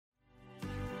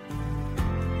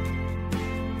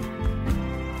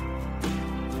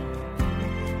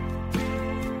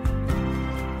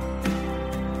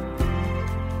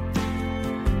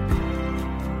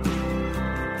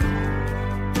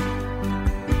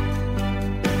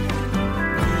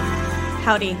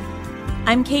Howdy,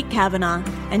 I'm Kate Kavanaugh,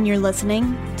 and you're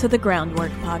listening to the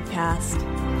Groundwork Podcast.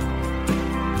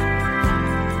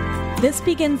 This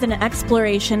begins an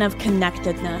exploration of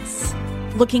connectedness,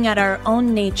 looking at our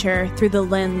own nature through the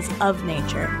lens of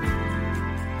nature.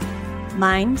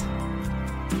 Mind,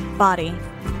 body,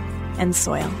 and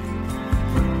soil.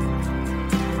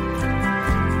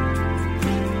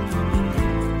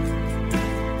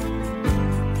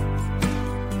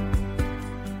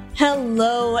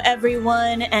 Hello,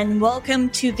 everyone, and welcome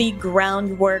to the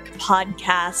Groundwork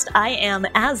Podcast. I am,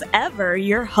 as ever,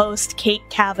 your host, Kate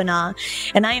Kavanaugh,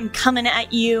 and I am coming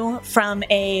at you from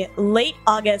a late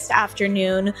August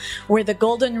afternoon where the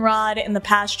goldenrod in the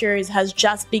pastures has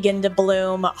just begun to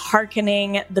bloom,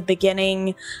 hearkening the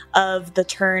beginning of the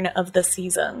turn of the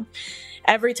season.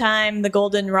 Every time the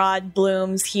goldenrod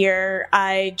blooms here,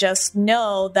 I just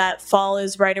know that fall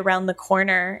is right around the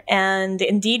corner. And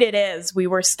indeed it is. We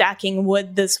were stacking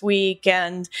wood this week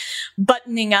and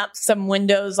buttoning up some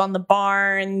windows on the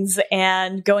barns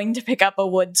and going to pick up a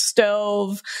wood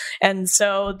stove. And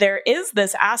so there is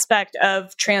this aspect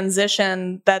of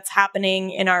transition that's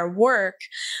happening in our work.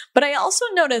 But I also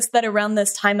noticed that around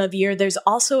this time of year, there's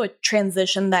also a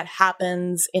transition that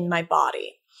happens in my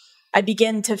body. I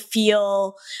begin to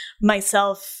feel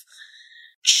myself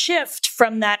shift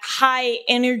from that high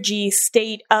energy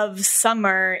state of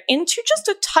summer into just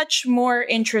a touch more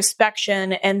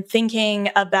introspection and thinking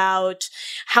about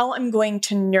how I'm going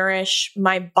to nourish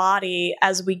my body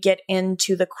as we get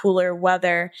into the cooler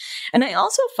weather. And I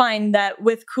also find that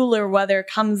with cooler weather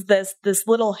comes this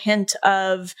little hint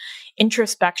of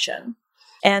introspection.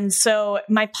 And so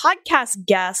my podcast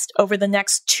guest over the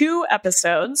next 2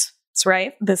 episodes, that's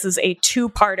right, this is a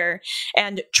 2-parter,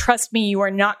 and trust me, you are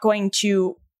not going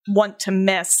to want to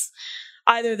miss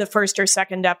either the first or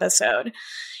second episode,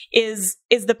 is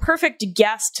the perfect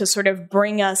guest to sort of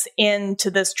bring us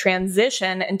into this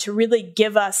transition and to really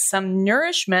give us some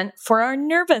nourishment for our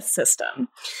nervous system.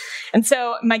 And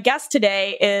so my guest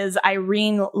today is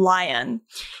Irene Lyon,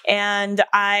 and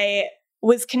I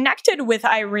was connected with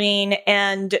Irene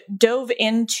and dove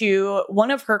into one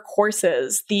of her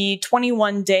courses, the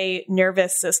 21-day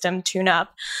nervous system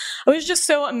tune-up. I was just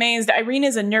so amazed. Irene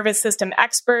is a nervous system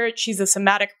expert. She's a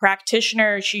somatic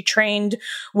practitioner. She trained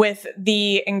with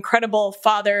the incredible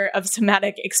father of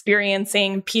somatic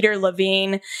experiencing, Peter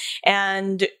Levine,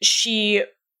 and she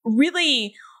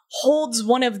really holds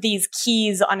one of these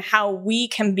keys on how we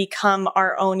can become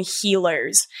our own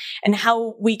healers and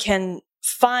how we can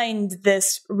find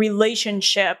this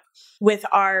relationship with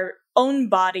our own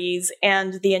bodies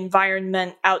and the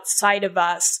environment outside of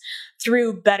us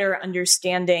through better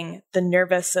understanding the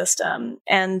nervous system.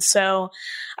 And so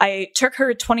I took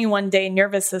her 21-day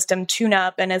nervous system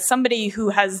tune-up, and as somebody who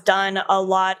has done a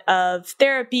lot of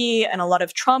therapy and a lot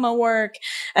of trauma work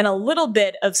and a little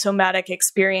bit of somatic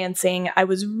experiencing, I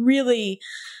was really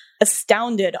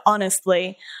astounded,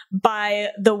 honestly, by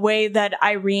the way that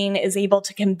Irene is able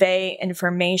to convey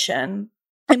information.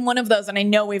 I'm one of those, and I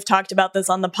know we've talked about this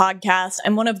on the podcast,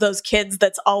 I'm one of those kids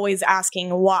that's always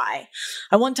asking why.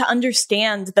 I want to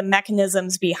understand the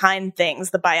mechanisms behind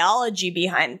things, the biology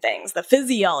behind things, the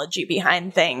physiology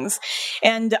behind things.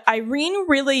 And Irene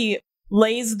really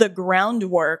lays the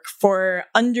groundwork for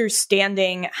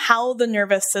understanding how the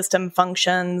nervous system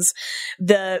functions,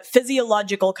 the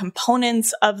physiological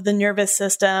components of the nervous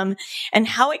system, and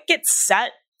how it gets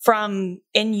set from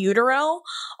in utero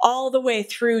all the way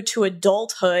through to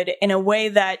adulthood in a way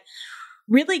that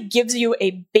really gives you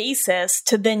a basis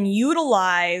to then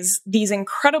utilize these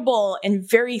incredible and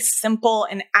very simple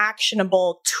and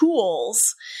actionable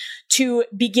tools to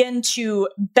begin to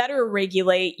better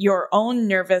regulate your own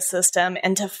nervous system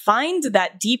and to find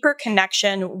that deeper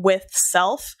connection with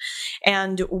self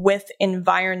and with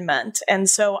environment. And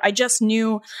so I just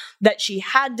knew that she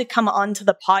had to come onto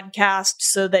the podcast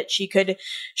so that she could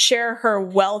share her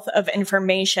wealth of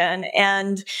information.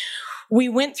 And we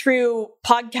went through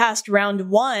podcast round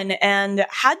 1 and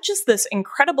had just this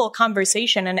incredible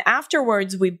conversation. And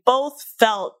afterwards, we both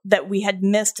felt that we had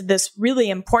missed this really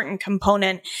important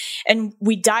component. And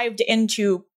we dived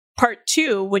into part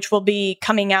 2, which will be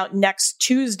coming out next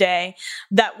Tuesday,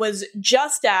 that was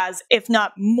just as, if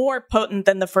not more potent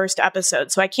than the first episode.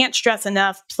 So I can't stress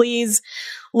enough, please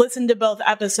listen to both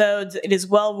episodes. It is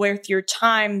well worth your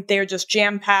time. They're just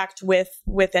jam-packed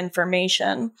with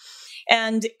information.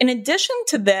 And in addition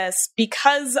to this,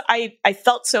 because I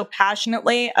felt so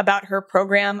passionately about her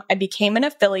program, I became an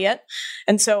affiliate.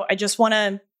 And so I just want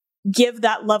to give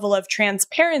that level of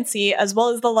transparency, as well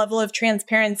as the level of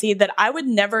transparency that I would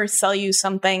never sell you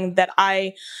something that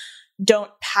I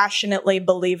don't passionately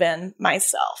believe in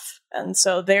myself. And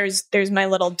so there's my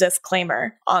little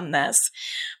disclaimer on this.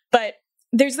 But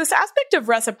there's this aspect of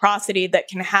reciprocity that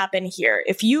can happen here.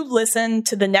 If you listen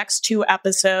to the next 2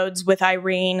 episodes with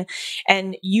Irene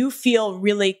and you feel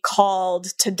really called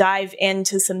to dive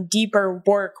into some deeper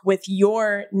work with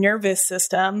your nervous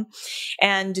system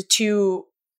and to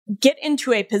get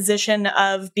into a position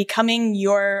of becoming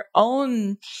your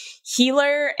own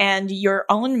healer and your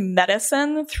own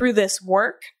medicine through this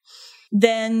work,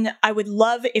 then I would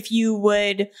love if you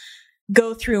would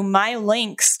go through my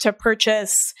links to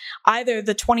purchase either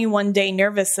the 21-day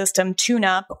nervous system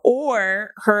tune-up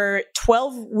or her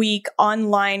 12-week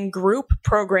online group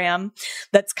program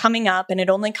that's coming up, and it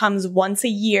only comes once a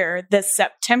year this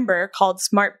September, called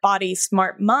Smart Body,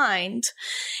 Smart Mind.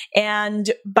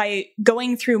 And by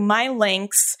going through my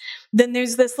links, then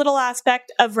there's this little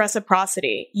aspect of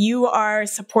reciprocity. You are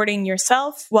supporting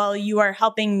yourself while you are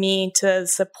helping me to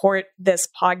support this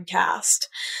podcast.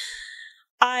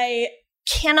 I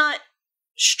cannot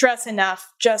stress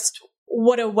enough just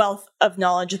what a wealth of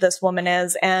knowledge this woman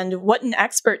is and what an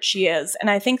expert she is. And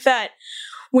I think that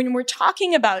when we're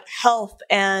talking about health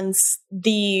and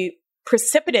the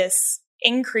precipitous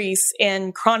increase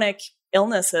in chronic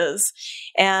illnesses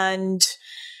and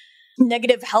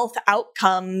negative health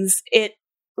outcomes, it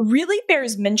really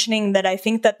bears mentioning that I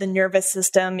think that the nervous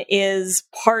system is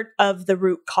part of the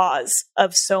root cause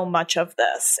of so much of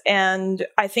this. And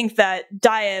I think that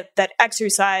diet, that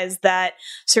exercise, that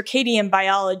circadian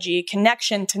biology,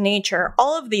 connection to nature,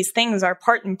 all of these things are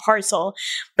part and parcel.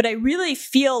 But I really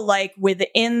feel like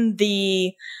within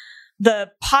the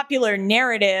popular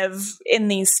narrative in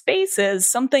these spaces,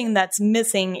 something that's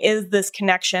missing is this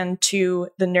connection to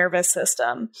the nervous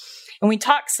system. And we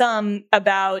talk some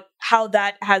about how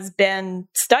that has been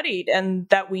studied and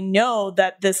that we know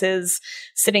that this is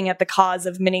sitting at the cause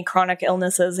of many chronic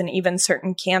illnesses and even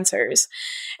certain cancers.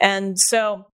 And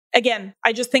so, again,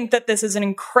 I just think that this is an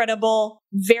incredible,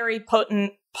 very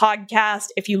potent podcast.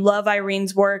 If you love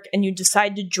Irene's work and you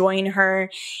decide to join her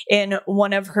in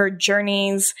one of her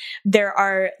journeys, there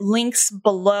are links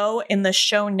below in the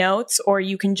show notes, or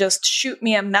you can just shoot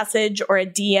me a message or a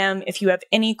DM if you have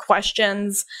any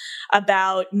questions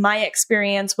about my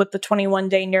experience with the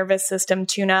 21-day nervous system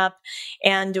tune-up.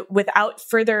 And without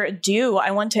further ado,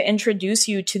 I want to introduce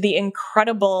you to the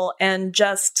incredible and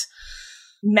just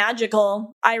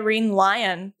magical Irene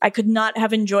Lyon. I could not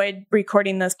have enjoyed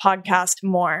recording this podcast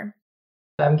more.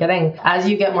 I'm getting, as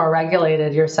you get more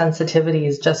regulated, your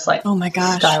sensitivities just like, oh my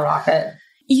gosh, skyrocket.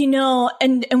 You know,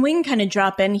 and we can kind of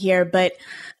drop in here, but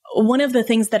one of the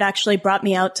things that actually brought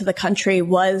me out to the country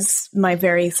was my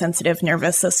very sensitive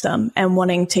nervous system and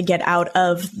wanting to get out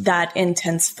of that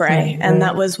intense fray. Mm-hmm. And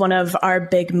that was one of our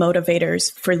big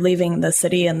motivators for leaving the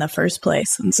city in the first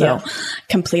place. And so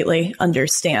completely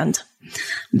understand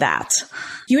that.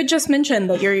 You had just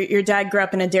mentioned that your dad grew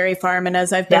up in a dairy farm. And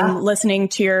as I've been listening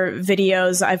to your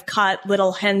videos, I've caught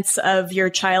little hints of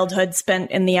your childhood spent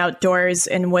in the outdoors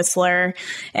in Whistler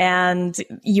and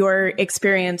your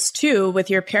experience too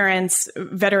with your parents'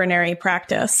 veterinary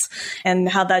practice and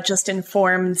how that just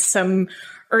informed some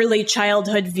early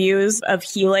childhood views of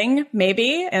healing,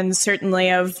 maybe, and certainly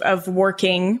of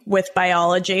working with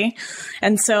biology.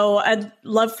 And so I'd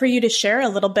love for you to share a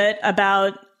little bit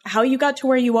about how you got to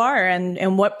where you are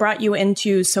and what brought you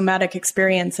into somatic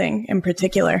experiencing in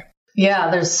particular. Yeah,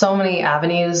 there's so many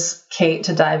avenues, Kate,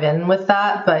 to dive in with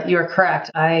that, but you're correct.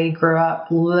 I grew up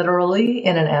literally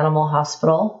in an animal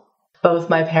hospital. Both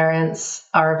my parents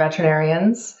are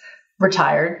veterinarians,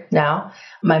 retired now.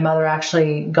 My mother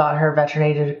actually got her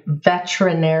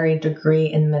veterinary degree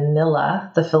in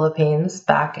Manila, the Philippines,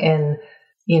 back in,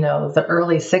 the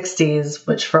early 60s,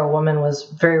 which for a woman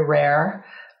was very rare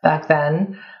back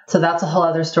then. So that's a whole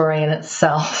other story in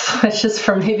itself, which is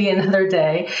for maybe another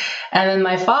day. And then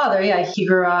my father, he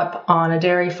grew up on a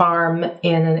dairy farm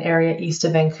in an area east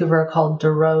of Vancouver called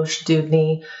Desroches,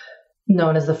 Dewdney,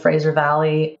 known as the Fraser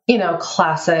Valley,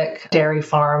 classic dairy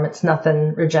farm. It's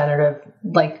nothing regenerative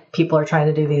like people are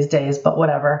trying to do these days, but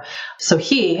whatever. So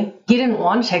he didn't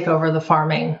want to take over the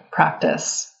farming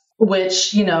practice,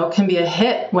 which, can be a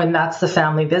hit when that's the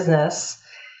family business.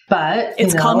 But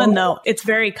it's common, though. It's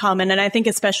very common. And I think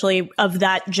especially of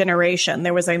that generation,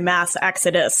 there was a mass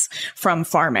exodus from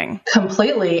farming.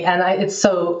 Completely. And it's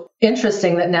so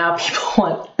interesting that now people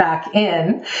want back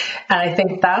in. And I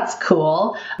think that's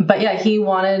cool. But he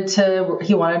wanted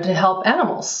to help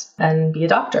animals and be a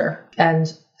doctor. And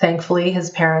thankfully, his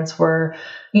parents were,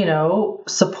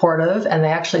 supportive. And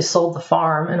they actually sold the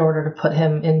farm in order to put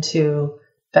him into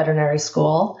veterinary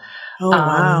school. Oh,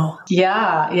 wow.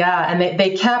 Yeah. And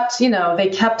they kept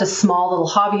a small little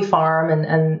hobby farm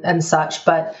and such,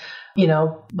 but,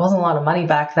 wasn't a lot of money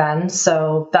back then.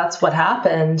 So that's what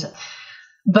happened.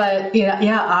 But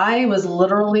I was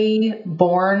literally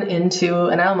born into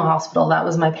an animal hospital. That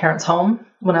was my parents' home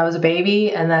when I was a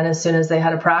baby. And then as soon as they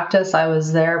had a practice, I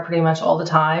was there pretty much all the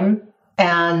time.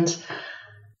 And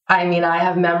I mean, I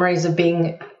have memories of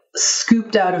being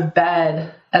scooped out of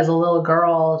bed as a little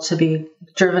girl to be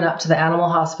driven up to the animal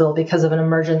hospital because of an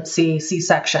emergency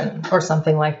C-section or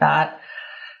something like that.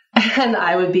 And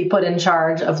I would be put in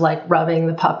charge of like rubbing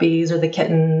the puppies or the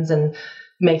kittens and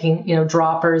making,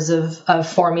 droppers of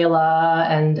formula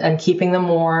and keeping them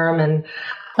warm. And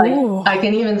I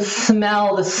can even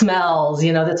smell the smells,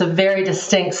 that's a very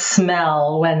distinct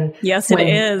smell when. Yes, it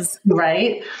is.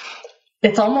 Right.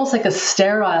 It's almost like a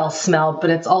sterile smell, but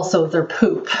it's also their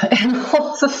poop and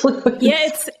all the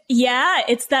fluids.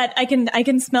 It's that I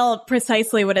can smell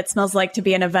precisely what it smells like to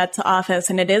be in a vet's office.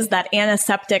 And it is that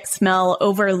antiseptic smell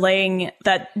overlaying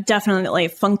that definitely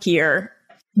funkier.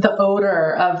 The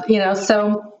odor of,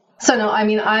 so no, I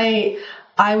mean, I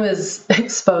was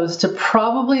exposed to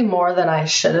probably more than I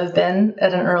should have been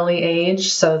at an early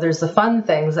age. So there's the fun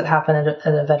things that happen at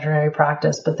a veterinary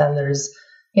practice, but then there's,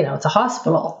 it's a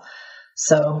hospital.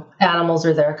 So animals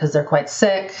are there because they're quite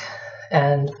sick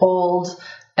and old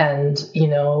and,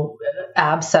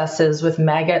 abscesses with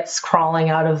maggots crawling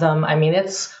out of them. I mean,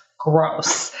 it's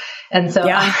gross. And so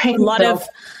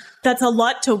that's a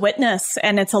lot to witness.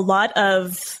 And there's a lot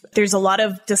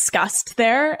of disgust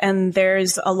there and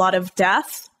there's a lot of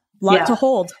death, to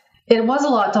hold. It was a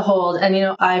lot to hold.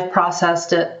 And, I've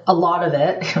processed a lot of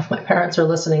it. My parents are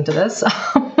listening to this.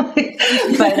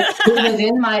 But it was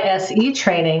in my SE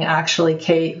training, actually,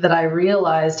 Kate, that I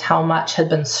realized how much had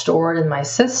been stored in my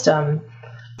system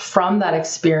from that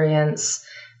experience.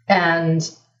 And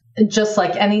just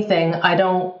like anything, I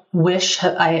don't wish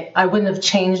I wouldn't have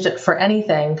changed it for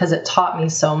anything because it taught me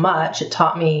so much. It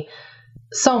taught me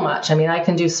so much. I mean, I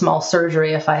can do small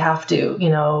surgery if I have to,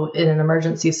 in an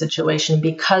emergency situation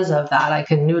because of that. I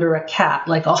can neuter a cat,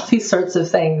 like all these sorts of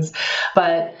things.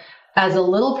 But as a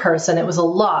little person, it was a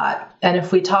lot. And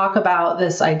if we talk about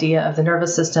this idea of the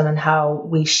nervous system and how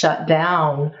we shut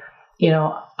down,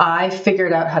 I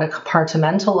figured out how to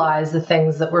compartmentalize the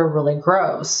things that were really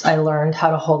gross. I learned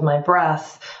how to hold my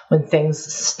breath when things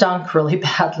stunk really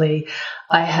badly.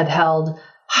 I had held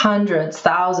hundreds,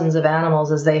 thousands of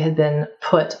animals as they had been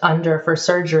put under for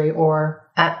surgery or,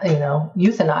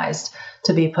 euthanized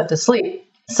to be put to sleep.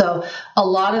 So a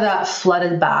lot of that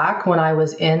flooded back when I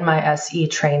was in my SE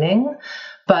training.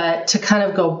 But to kind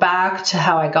of go back to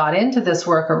how I got into this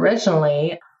work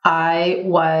originally, I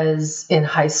was in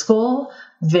high school,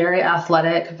 very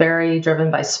athletic, very driven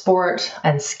by sport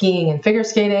and skiing and figure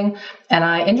skating. And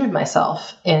I injured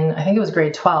myself I think it was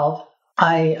grade 12.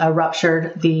 I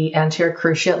ruptured the anterior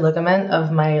cruciate ligament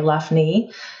of my left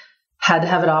knee, had to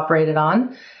have it operated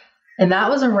on. And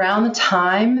that was around the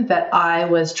time that I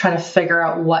was trying to figure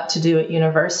out what to do at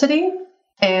university.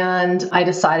 And I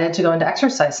decided to go into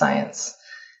exercise science.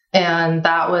 And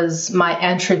that was my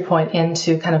entry point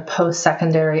into kind of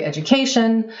post-secondary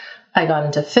education. I got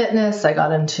into fitness, I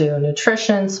got into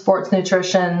nutrition, sports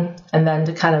nutrition, and then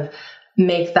to kind of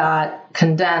make that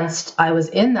condensed, I was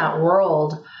in that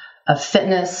world of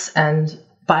fitness and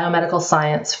biomedical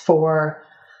science for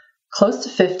close to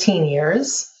 15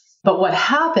 years. But what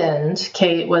happened,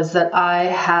 Kate, was that I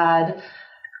had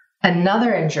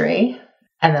another injury,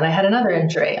 and then I had another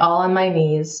injury, all on my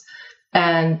knees.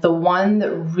 And the one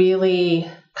that really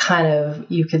kind of,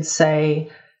 you could say,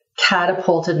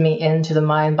 catapulted me into the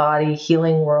mind-body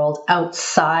healing world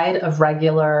outside of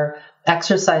regular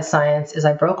exercise science is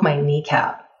I broke my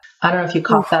kneecap. I don't know if you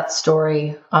caught that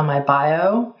story on my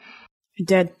bio. I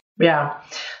did. Yeah.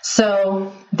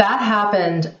 So that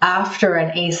happened after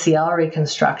an ACL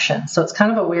reconstruction. So it's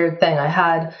kind of a weird thing. I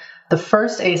had the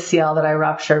first ACL that I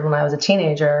ruptured when I was a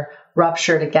teenager,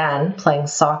 ruptured again playing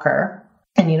soccer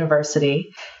in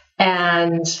university,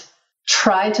 and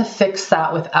tried to fix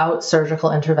that without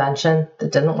surgical intervention.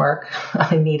 That didn't work.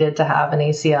 I needed to have an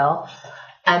ACL.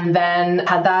 And then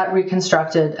had that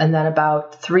reconstructed. And then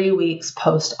about 3 weeks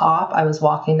post-op, I was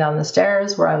walking down the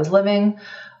stairs where I was living,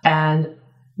 and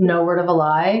no word of a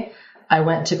lie, I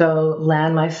went to go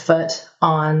land my foot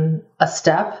on a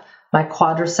step. My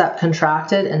quadricep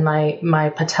contracted and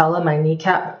my patella, my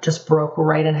kneecap, just broke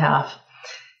right in half.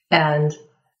 And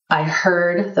I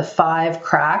heard the 5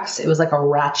 cracks. It was like a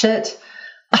ratchet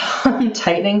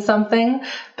tightening something,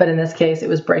 but in this case, it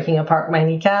was breaking apart my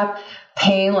kneecap.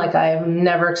 Pain like I have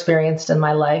never experienced in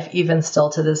my life, even still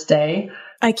to this day.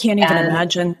 I can't even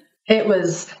imagine. It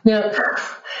was,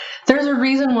 there's a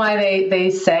reason why they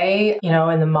say,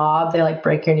 in the mob, they like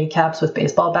break your kneecaps with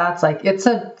baseball bats. Like it's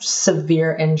a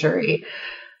severe injury.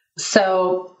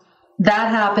 So that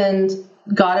happened,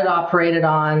 got it operated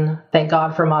on. Thank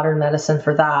God for modern medicine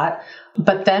for that.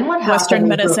 But then what happened?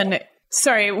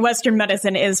 Western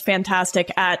medicine is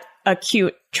fantastic at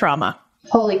acute trauma.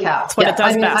 Holy cow. That's what it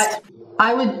does best.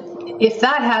 I would,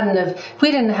 if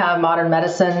we didn't have modern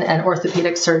medicine and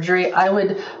orthopedic surgery, I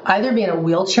would either be in a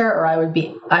wheelchair or I would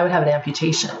have an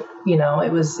amputation.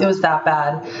 It was that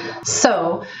bad.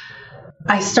 So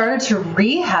I started to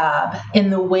rehab in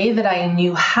the way that I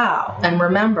knew how. And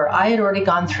remember, I had already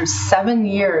gone through 7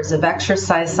 years of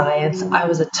exercise science. I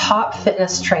was a top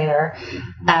fitness trainer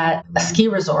at a ski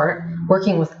resort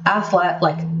working with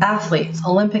athletes,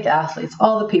 Olympic athletes,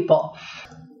 all the people.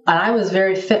 And I was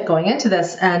very fit going into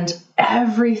this, and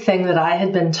everything that I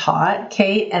had been taught,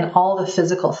 Kate, and all the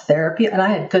physical therapy, and I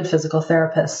had good physical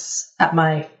therapists at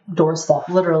my doorstep,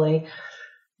 literally,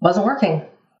 wasn't working.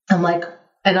 I'm like,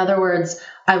 in other words,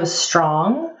 I was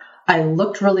strong, I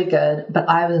looked really good, but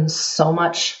I was in so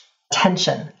much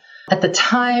tension. At the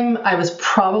time, I was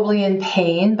probably in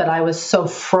pain, but I was so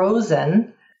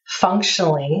frozen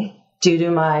functionally due to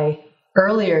my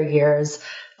earlier years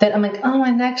that I'm like, oh,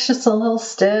 my neck's just a little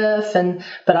stiff.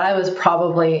 But I was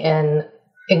probably in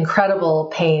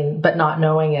incredible pain, but not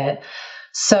knowing it.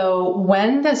 So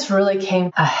when this really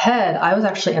came ahead, I was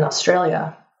actually in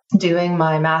Australia doing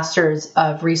my master's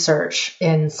of research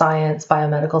in science,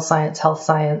 biomedical science, health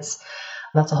science.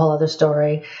 That's a whole other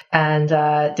story. And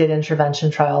did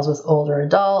intervention trials with older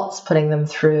adults, putting them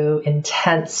through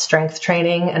intense strength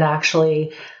training. And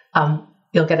actually,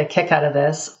 you'll get a kick out of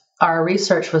this. Our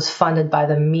research was funded by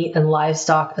the Meat and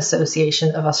Livestock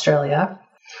Association of Australia.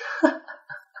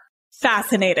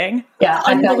 Fascinating. Yeah.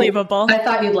 Unbelievable. I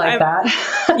thought you'd like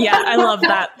that. Yeah, I love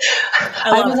that.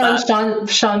 I was on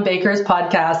Sean Baker's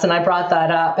podcast and I brought that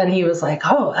up and he was like,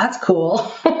 oh, that's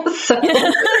cool.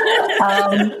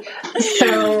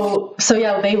 So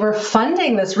yeah, they were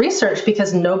funding this research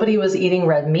because nobody was eating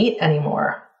red meat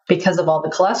anymore because of all the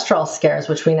cholesterol scares,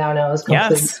 which we now know is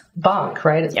complete bunk,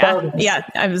 right? It's bogus. Yeah.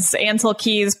 I was Ansel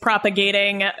Keys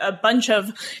propagating a bunch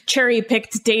of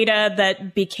cherry-picked data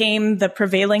that became the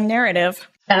prevailing narrative.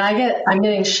 And I'm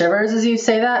getting shivers as you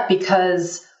say that,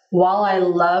 because while I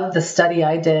love the study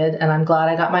I did, and I'm glad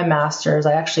I got my master's,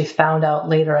 I actually found out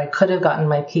later I could have gotten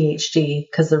my PhD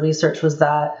because the research was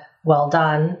that well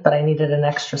done, but I needed an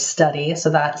extra study. So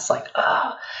that's like,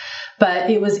 But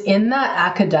it was in that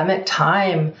academic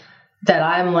time that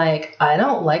I'm like, I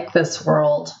don't like this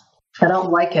world. I don't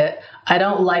like it. I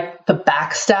don't like the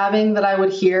backstabbing that I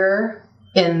would hear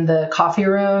in the coffee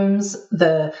rooms,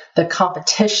 the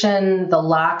competition, the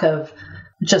lack of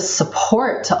just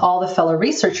support to all the fellow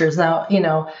researchers. Now,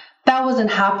 that wasn't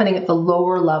happening at the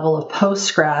lower level of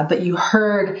post-grad, but you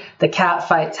heard the cat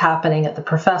fights happening at the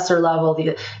professor level,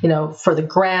 for the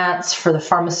grants, for the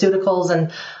pharmaceuticals.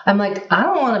 And I'm like, I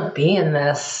don't want to be in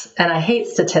this. And I hate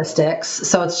statistics.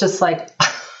 So it's just like,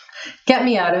 get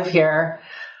me out of here.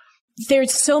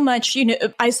 There's so much,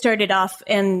 I started off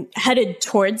and headed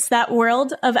towards that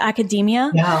world of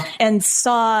academia and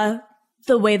saw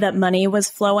the way that money was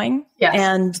flowing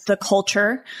and the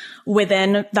culture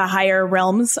within the higher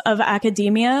realms of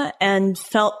academia, and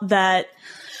felt that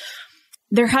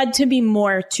there had to be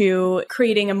more to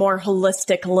creating a more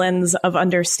holistic lens of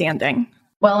understanding.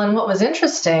 Well, and what was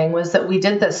interesting was that we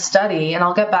did this study, and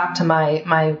I'll get back to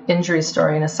my injury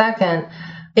story in a second.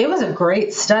 It was a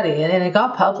great study and it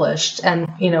got published. And,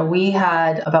 we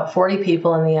had about 40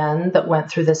 people in the end that went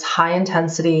through this high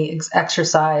intensity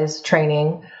exercise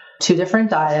training, 2 different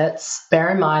diets. Bear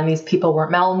in mind, these people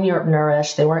weren't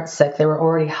malnourished. They weren't sick. They were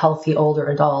already healthy older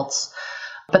adults.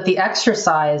 But the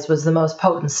exercise was the most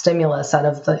potent stimulus out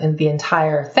of the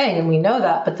entire thing. And we know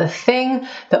that. But the thing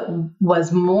that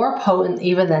was more potent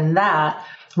even than that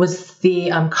was the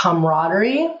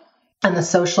camaraderie and the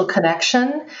social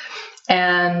connection.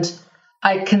 And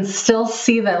I can still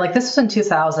see that, like, this was in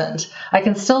 2000. I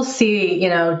can still see,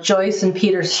 Joyce and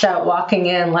Peter Shout walking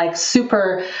in like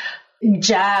super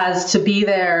jazzed to be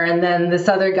there. And then this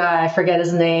other guy, I forget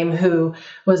his name, who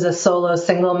was a solo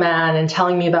single man, and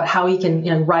telling me about how he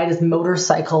can ride his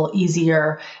motorcycle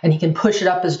easier and he can push it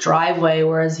up his driveway,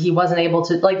 whereas he wasn't able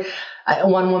to. Like,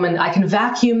 one woman, I can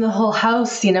vacuum the whole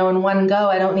house, in one go.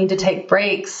 I don't need to take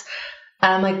breaks.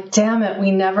 And I'm like, damn it,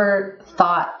 we never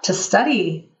thought to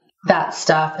study that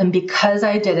stuff. And because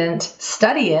I didn't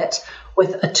study it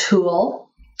with a tool,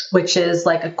 which is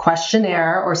like a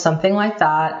questionnaire or something like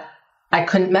that, I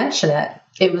couldn't mention it.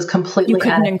 It was completely... You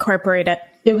couldn't incorporate it.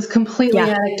 It was completely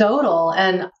anecdotal.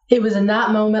 And it was in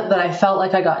that moment that I felt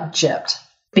like I got gypped,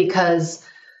 because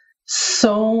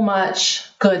so much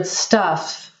good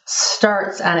stuff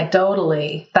starts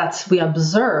anecdotally. We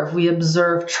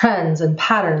observe trends and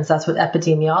patterns. That's what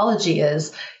epidemiology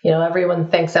is. Everyone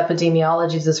thinks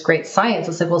epidemiology is this great science.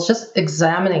 It's like, well, it's just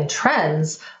examining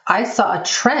trends. I saw a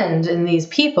trend in these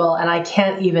people and I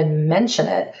can't even mention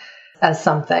it as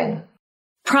something.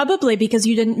 Probably because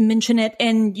you didn't mention it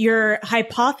in your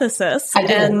hypothesis. I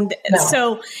didn't.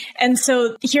 So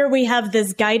here we have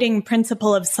this guiding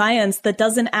principle of science that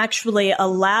doesn't actually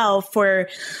allow for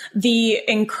the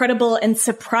incredible and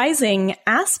surprising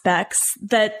aspects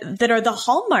that are the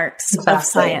hallmarks of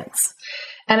science.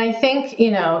 And I think,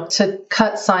 to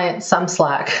cut science some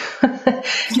slack, there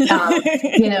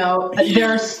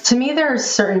are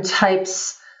certain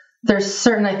types.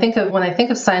 When I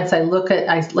think of science, I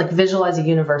visualize a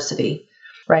university,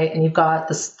 right? And you've got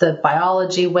the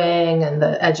biology wing and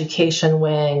the education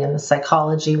wing and the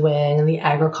psychology wing and the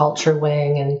agriculture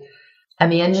wing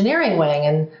and the engineering wing.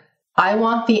 And I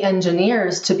want the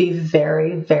engineers to be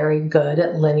very, very good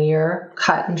at linear,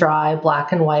 cut and dry,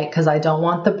 black and white, because I don't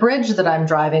want the bridge that I'm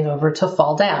driving over to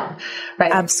fall down,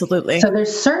 right? Absolutely. So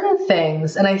there's certain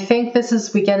things, and I think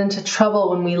we get into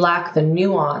trouble when we lack the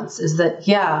nuance, is that,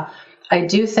 I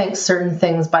do think certain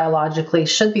things biologically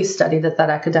should be studied at that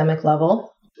academic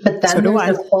level, but then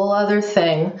there's a whole other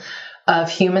thing of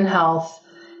human health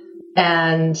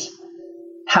and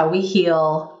how we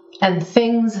heal, and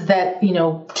things that,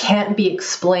 can't be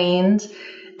explained.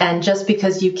 And just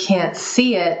because you can't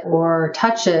see it or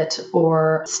touch it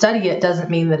or study it doesn't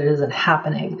mean that it isn't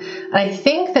happening. And I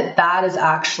think that is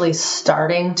actually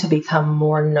starting to become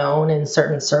more known in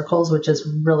certain circles, which is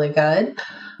really good.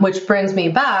 Which brings me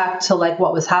back to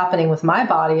what was happening with my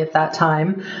body at that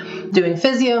time, doing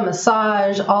physio,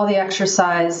 massage, all the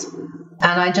exercise.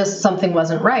 And something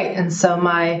wasn't right. And so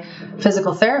my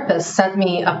physical therapist sent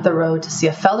me up the road to see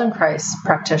a Feldenkrais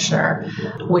practitioner,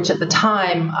 which at the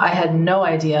time I had no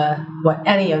idea what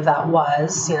any of that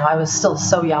was. I was still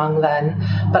so young then,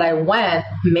 but I went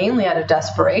mainly out of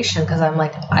desperation because I'm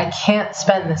like, I can't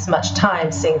spend this much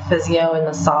time seeing physio and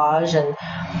massage.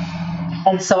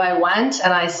 And so I went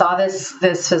and I saw this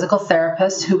physical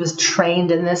therapist who was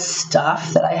trained in this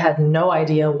stuff that I had no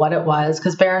idea what it was.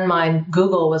 Because bear in mind,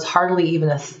 Google was hardly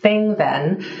even a thing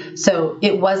then. So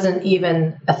it wasn't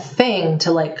even a thing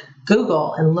to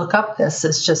Google and look up this.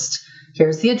 It's just,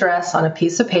 here's the address on a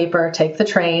piece of paper, take the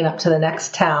train up to the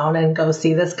next town and go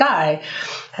see this guy.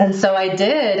 And so I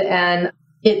did. And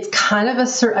it's kind of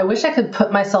I wish I could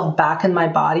put myself back in my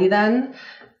body then,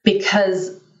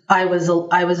 because I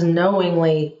was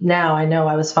knowingly, now I know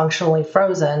I was functionally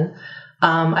frozen.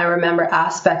 I remember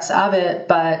aspects of it,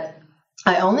 but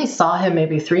I only saw him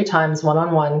maybe 3 times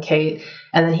one-on-one, Kate.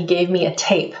 And then he gave me a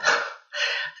tape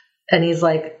and he's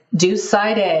like, do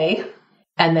side A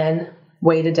and then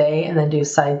wait a day and then do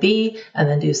side B and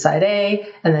then do side A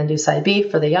and then do side B.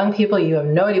 For the young people, you have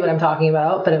no idea what I'm talking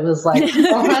about, but it was on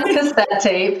cassette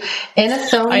tape in a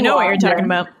Sony. I know what you're talking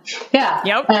about. Yeah.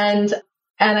 Yep.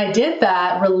 And I did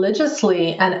that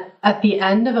religiously. And at the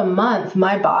end of a month,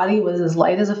 my body was as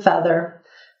light as a feather.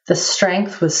 The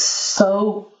strength was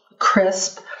so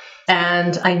crisp.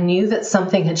 And I knew that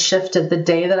something had shifted the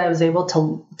day that I was able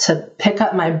to pick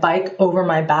up my bike over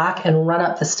my back and run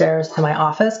up the stairs to my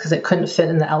office because it couldn't fit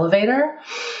in the elevator.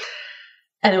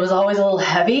 And it was always a little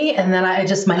heavy. And then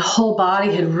my whole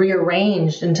body had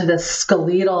rearranged into this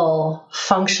skeletal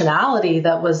functionality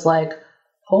that was like,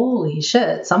 holy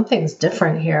shit, something's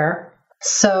different here.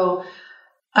 So,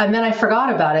 and then I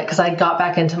forgot about it because I got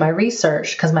back into my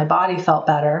research because my body felt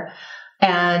better.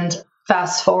 And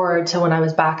fast forward to when I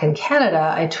was back in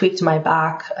Canada, I tweaked my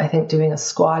back, I think doing a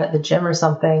squat at the gym or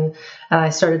something. And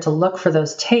I started to look for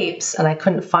those tapes and I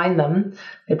couldn't find them.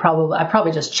 I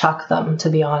probably just chucked them, to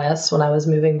be honest, when I was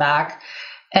moving back.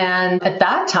 And at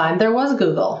that time there was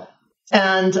Google.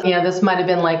 And, this might've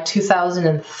been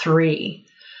 2003.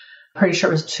 Pretty sure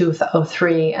it was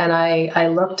 2003. And I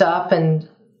looked up and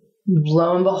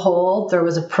lo and behold, there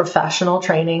was a professional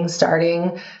training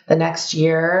starting the next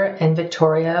year in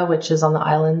Victoria, which is on the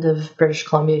island of British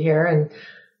Columbia here. And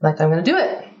I'm going to do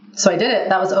it. So I did it.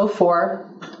 That was 2004.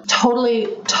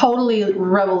 Totally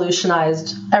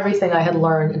revolutionized everything I had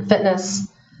learned in fitness,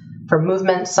 for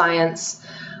movement science.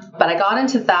 But I got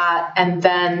into that and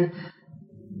then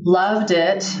loved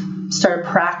it, started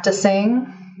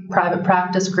practicing, private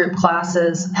practice group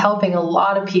classes, helping a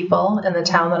lot of people in the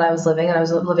town that I was living in. I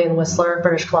was living in Whistler,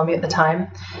 British Columbia at the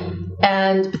time.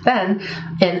 And then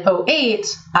in '08,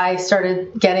 I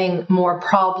started getting more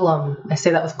I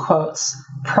say that with quotes,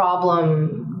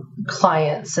 problem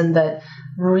clients, and that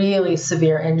really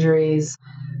severe injuries,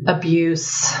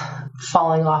 abuse,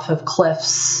 falling off of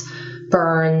cliffs,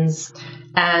 burns.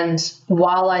 And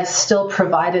while I still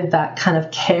provided that kind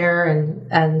of care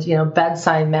and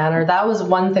bedside manner, that was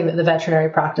one thing that the veterinary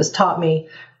practice taught me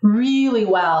really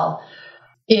well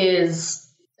is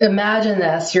imagine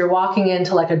this. You're walking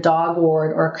into like a dog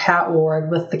ward or a cat ward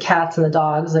with the cats and the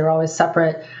dogs. They're always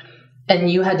separate.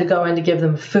 And you had to go in to give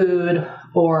them food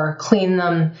or clean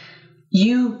them.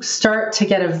 You start to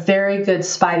get a very good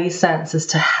spidey sense as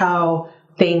to how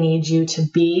they need you to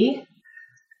be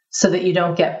so that you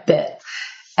don't get bit.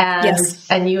 And yes.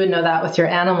 And you would know that with your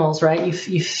animals, right?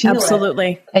 You feel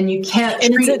absolutely. It, and you can't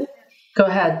treat it. Go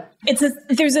ahead.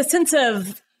 There's a sense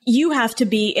of you have to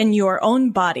be in your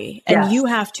own body and yes. you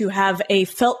have to have a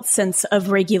felt sense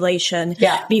of regulation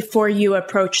before you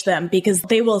approach them, because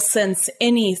they will sense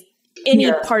any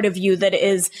part of you that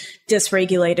is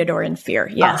dysregulated or in fear.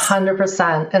 Yes.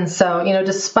 100%. And so,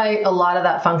 despite a lot of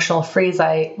that functional freeze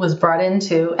I was brought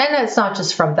into, and it's not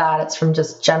just from that, it's from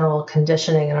just general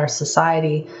conditioning in our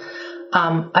society.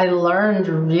 I learned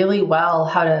really well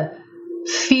how to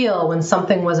feel when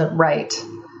something wasn't right.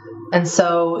 And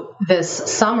so this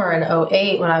summer in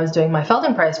 '08, when I was doing my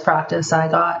Feldenkrais practice, I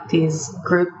got these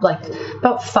group, like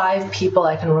about 5 people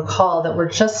I can recall that were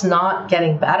just not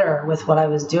getting better with what I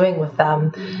was doing with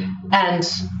them. And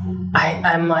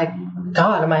I'm like,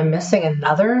 God, am I missing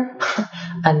another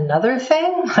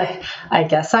thing? I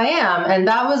guess I am. And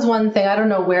that was one thing. I don't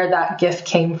know where that gift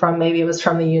came from. Maybe it was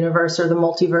from the universe or the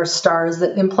multiverse stars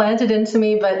that implanted into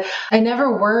me, but I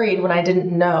never worried when I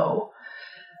didn't know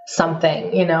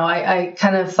something. I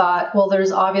kind of thought, well,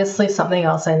 there's obviously something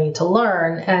else I need to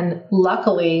learn. And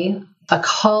luckily, a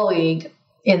colleague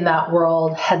in that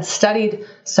world had studied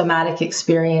somatic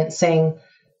experiencing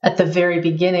at the very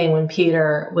beginning when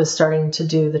Peter was starting to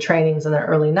do the trainings in the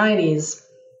early 90s.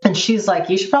 And she's like,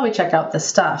 you should probably check out this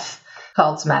stuff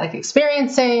called somatic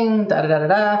experiencing, da da da da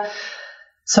da.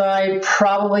 So I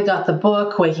probably got the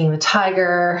book, Waking the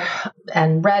Tiger,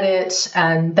 and read it,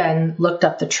 and then looked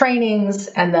up the trainings.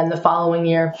 And then the following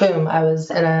year, boom, I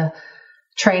was in a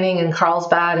training in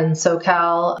Carlsbad in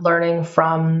SoCal, learning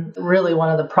from really one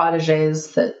of the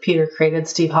proteges that Peter created,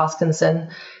 Steve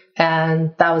Hoskinson.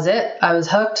 And that was it. I was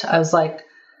hooked. I was like,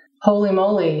 holy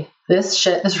moly, this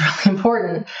shit is really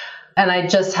important. And I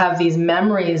just have these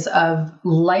memories of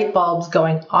light bulbs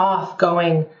going off,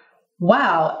 going,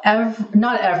 wow,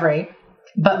 not every,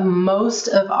 but most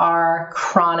of our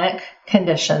chronic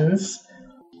conditions,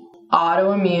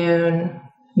 autoimmune,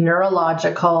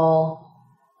 neurological,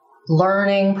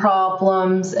 learning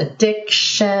problems,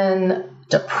 addiction,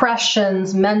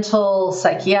 depressions, mental,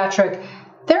 psychiatric,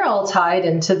 they're all tied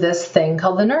into this thing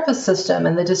called the nervous system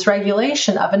and the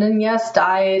dysregulation of it. And yes,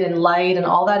 diet and light and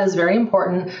all that is very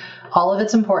important. All of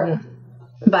it's important.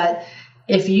 But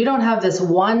if you don't have this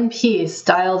one piece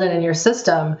dialed in your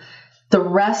system, the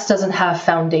rest doesn't have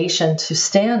foundation to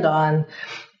stand on.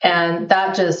 And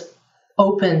that just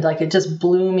opened, like it just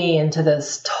blew me into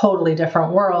this totally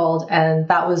different world. And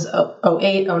that was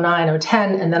 '08, '09,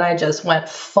 '10. And then I just went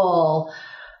full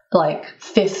like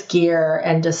 5th gear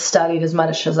and just studied as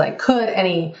much as I could.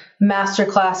 Any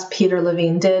masterclass Peter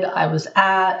Levine did, I was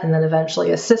at, and then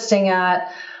eventually assisting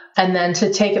at. And then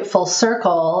to take it full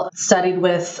circle, studied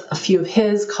with a few of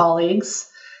his colleagues,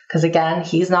 because again,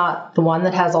 he's not the one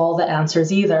that has all the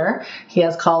answers either. He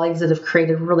has colleagues that have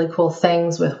created really cool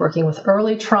things with working with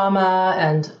early trauma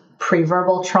and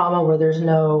pre-verbal trauma where there's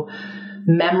no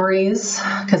memories,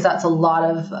 because that's a lot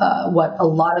of what a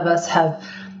lot of us have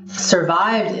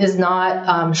survived is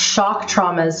not shock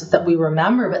traumas that we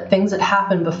remember, but things that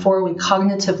happened before we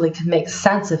cognitively could make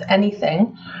sense of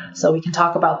anything. So we can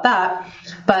talk about that,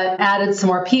 but added some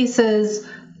more pieces,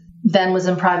 then was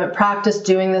in private practice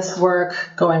doing this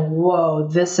work, going, whoa,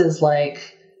 this is the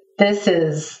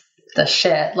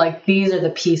shit. Like, these are the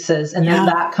pieces. And then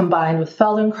that combined with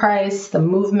Feldenkrais, the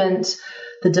movement,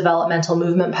 the developmental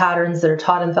movement patterns that are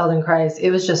taught in Feldenkrais, it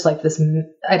was just like this,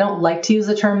 I don't like to use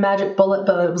the term magic bullet,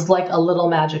 but it was like a little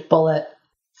magic bullet.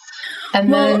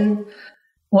 And then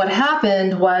what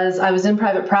happened was I was in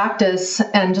private practice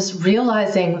and just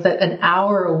realizing that an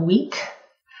hour a week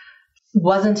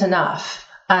wasn't enough.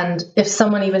 And if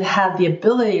someone even had the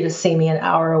ability to see me an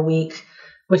hour a week,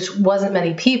 which wasn't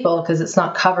many people because it's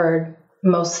not covered,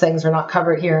 most things are not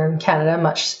covered here in Canada,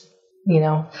 much,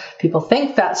 people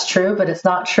think that's true, but it's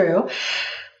not true.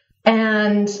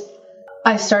 And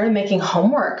I started making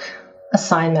homework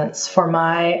assignments for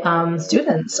my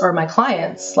students or my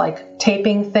clients, like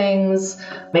taping things,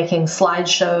 making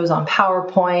slideshows on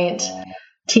PowerPoint,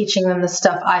 teaching them the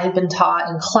stuff I had been taught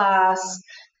in class.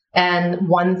 And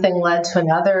one thing led to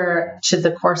another to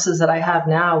the courses that I have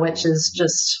now, which is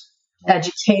just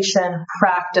education,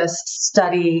 practice,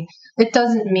 study. It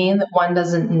doesn't mean that one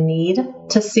doesn't need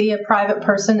to see a private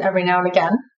person every now and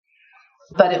again.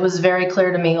 But it was very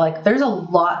clear to me, like, there's a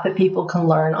lot that people can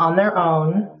learn on their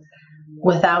own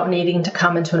without needing to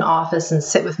come into an office and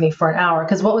sit with me for an hour.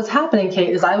 Because what was happening, Kate,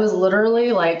 is I was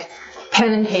literally like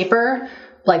pen and paper,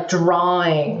 like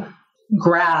drawing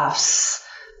graphs,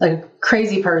 like a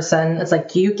crazy person. It's like,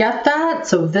 do you get that?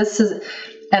 So this is,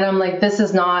 and I'm like, this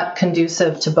is not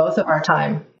conducive to both of our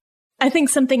time. I think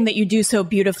something that you do so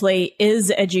beautifully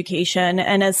is education.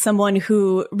 And as someone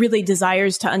who really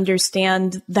desires to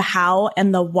understand the how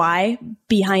and the why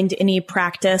behind any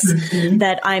practice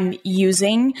that I'm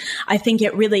using, I think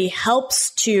it really helps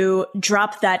to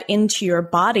drop that into your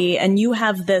body. And you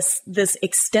have this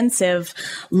extensive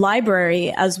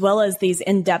library as well as these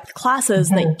in-depth classes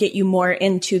that get you more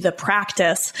into the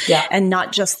practice and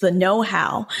not just the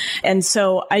know-how. And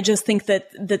so I just think that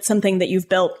that's something that you've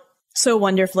built so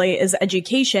wonderfully is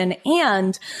education.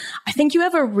 And I think you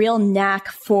have a real knack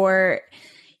for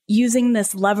using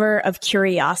this lever of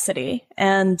curiosity.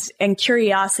 And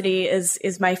curiosity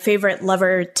is my favorite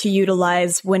lever to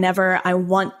utilize whenever I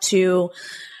want to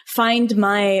find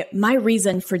my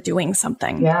reason for doing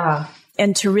something. Yeah.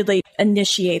 And to really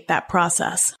initiate that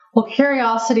process. Well,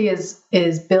 curiosity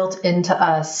is built into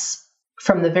us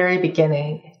from the very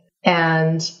beginning.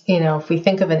 And, if we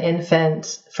think of an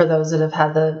infant, for those that have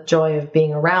had the joy of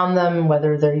being around them,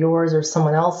 whether they're yours or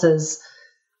someone else's,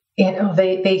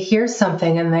 they hear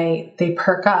something and they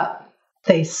perk up,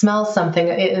 they smell something.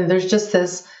 There's just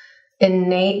this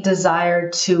innate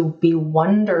desire to be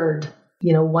wonder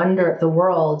at the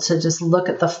world, to just look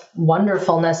at the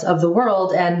wonderfulness of the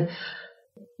world. And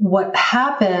what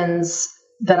happens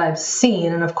that I've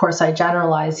seen, and of course I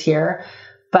generalize here,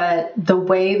 but the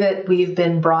way that we've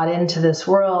been brought into this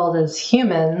world as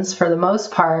humans, for the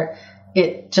most part,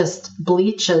 it just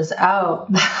bleaches out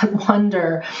that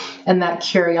wonder and that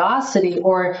curiosity,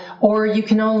 or you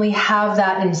can only have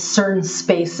that in certain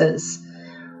spaces,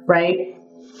 right?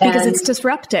 Because it's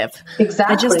disruptive.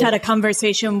 Exactly. I just had a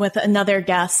conversation with another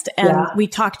guest, and we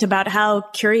talked about how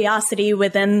curiosity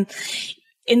within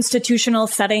institutional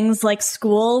settings like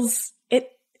schools,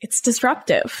 it's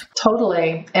disruptive.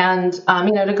 Totally. And,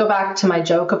 to go back to my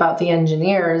joke about the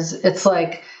engineers, it's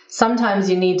like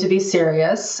sometimes you need to be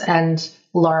serious and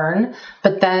learn,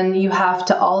 but then you have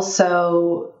to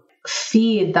also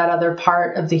feed that other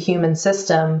part of the human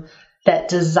system that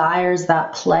desires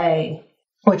that play,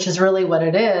 which is really what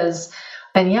it is.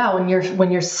 And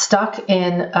when you're stuck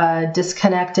in a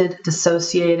disconnected,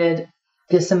 dissociated,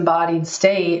 disembodied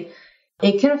state,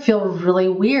 it can feel really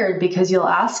weird because you'll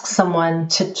ask someone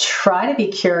to try to be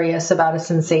curious about a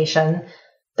sensation.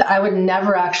 I would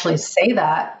never actually say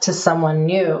that to someone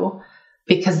new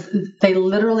because they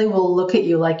literally will look at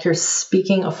you like you're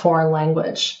speaking a foreign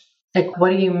language. Like,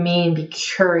 what do you mean be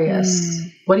curious?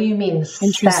 What do you mean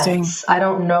interesting? Sense? I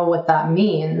don't know what that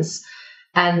means.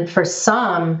 And for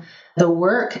some, the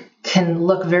work can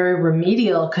look very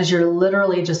remedial because you're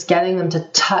literally just getting them to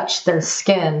touch their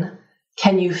skin.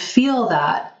 Can you feel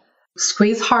that?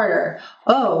 Squeeze harder.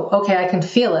 Oh, okay, I can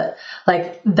feel it.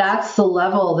 Like, that's the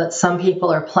level that some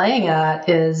people are playing at,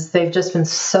 is they've just been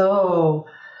so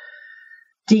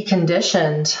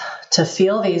deconditioned to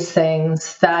feel these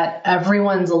things that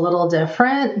everyone's a little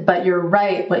different. But you're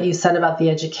right, what you said about the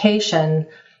education.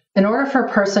 In order for a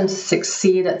person to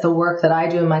succeed at the work that I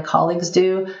do and my colleagues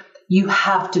do, you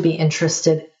have to be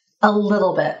interested a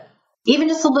little bit, even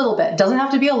just a little bit. It doesn't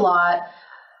have to be a lot.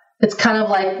 It's kind of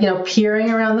like,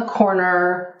 peering around the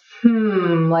corner.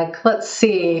 Like, let's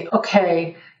see.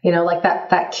 Okay. Like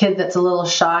that kid that's a little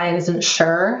shy and isn't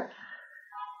sure,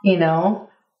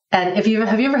 And have you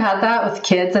ever had that with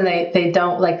kids and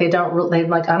they're like, I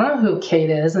don't know who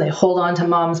Kate is. And they hold on to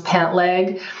mom's pant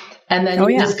leg. And then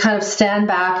you just kind of stand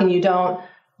back and you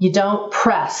don't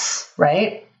press,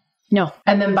 right? No.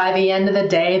 And then by the end of the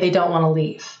day, they don't want to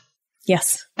leave.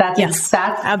 Yes. That's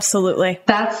absolutely.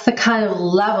 That's the kind of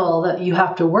level that you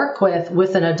have to work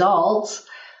with an adult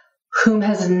whom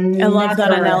has I love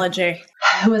that analogy.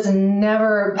 Who has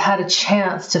never had a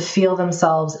chance to feel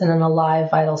themselves in an alive,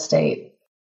 vital state.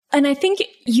 And I think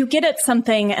you get at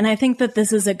something, and I think that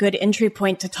this is a good entry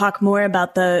point to talk more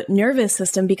about the nervous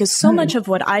system, because so much of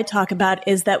what I talk about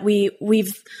is that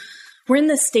we've we're in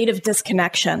this state of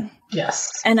disconnection.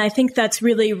 Yes. And I think that's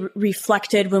really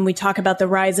reflected when we talk about the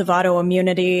rise of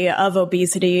autoimmunity, of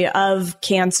obesity, of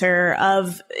cancer,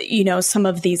 of, some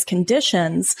of these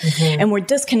conditions. Mm-hmm. And we're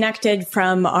disconnected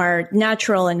from our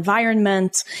natural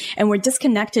environment, and we're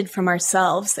disconnected from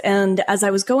ourselves. And as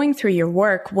I was going through your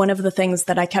work, one of the things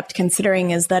that I kept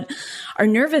considering is that our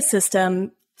nervous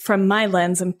system, from my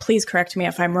lens, and please correct me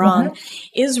if I'm wrong,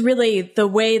 is really the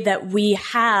way that we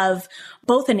have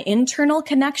both an internal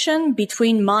connection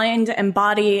between mind and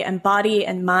body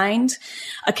and mind,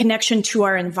 a connection to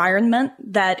our environment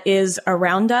that is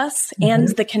around us, and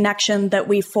the connection that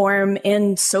we form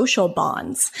in social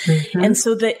bonds. And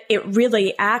so that it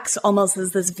really acts almost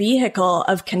as this vehicle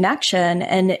of connection.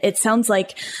 And it sounds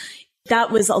like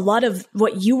that was a lot of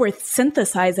what you were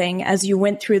synthesizing as you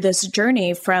went through this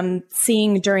journey, from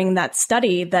seeing during that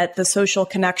study that the social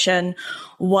connection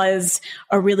was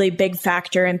a really big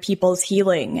factor in people's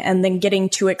healing, and then getting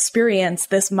to experience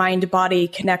this mind-body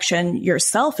connection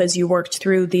yourself as you worked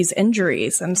through these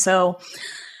injuries. And so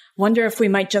wonder if we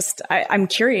might I'm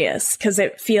curious, because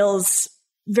it feels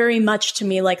very much to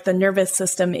me like the nervous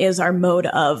system is our mode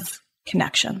of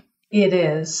connection. It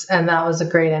is. And that was a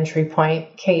great entry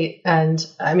point, Kate. And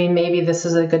I mean, maybe this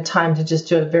is a good time to just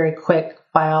do a very quick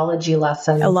biology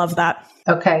lesson. I love that.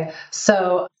 Okay.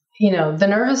 So, the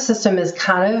nervous system is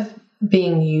kind of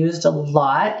being used a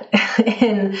lot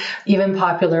in even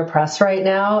popular press right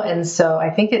now. And so I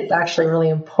think it's actually really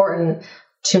important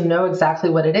to know exactly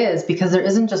what it is, because there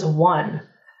isn't just one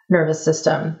nervous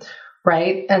system.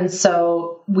 Right. And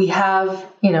so we have,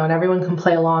 and everyone can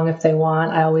play along if they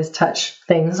want. I always touch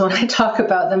things when I talk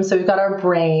about them. So we've got our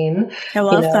brain. I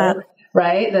love that.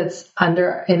 Right. That's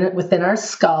within our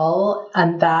skull.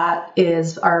 And that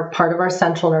is part of our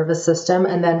central nervous system.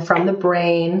 And then from the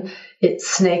brain, it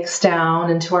snakes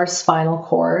down into our spinal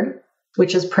cord,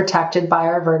 which is protected by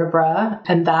our vertebra.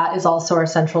 And that is also our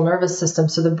central nervous system.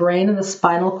 So the brain and the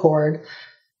spinal cord,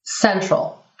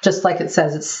 central, just like it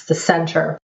says, it's the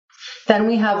center. Then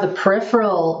we have the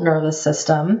peripheral nervous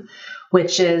system,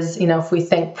 which is, if we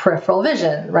think peripheral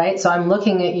vision, right? So I'm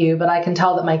looking at you, but I can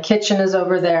tell that my kitchen is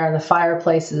over there and the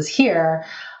fireplace is here.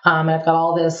 And I've got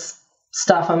all this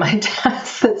stuff on my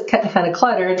desk that's kind of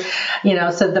cluttered,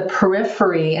 so the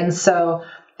periphery. And so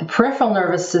the peripheral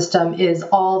nervous system is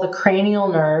all the cranial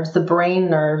nerves, the brain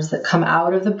nerves that come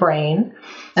out of the brain,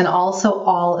 and also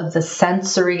all of the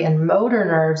sensory and motor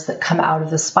nerves that come out of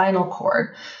the spinal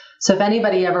cord. So if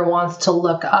anybody ever wants to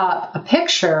look up a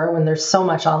picture when there's so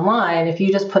much online, if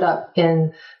you just put up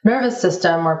in nervous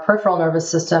system or peripheral nervous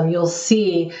system, you'll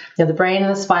see the brain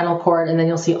and the spinal cord, and then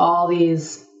you'll see all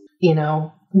these,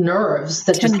 nerves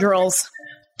that tendrils,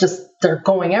 they're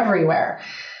going everywhere.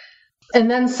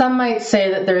 And then some might say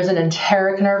that there's an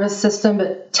enteric nervous system,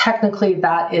 but technically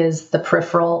that is the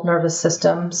peripheral nervous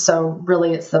system. So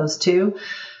really it's those two.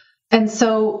 And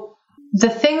so the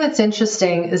thing that's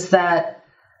interesting is that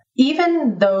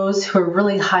even those who are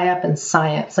really high up in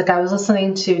science, like I was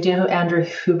listening to, do you know who Andrew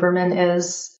Huberman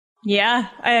is? Yeah,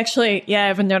 I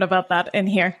have a note about that in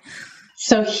here.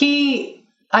 So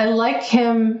I like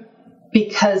him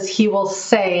because he will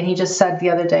say, and he just said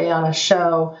the other day on a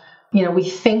show, we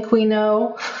think we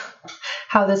know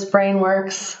how this brain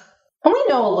works. And we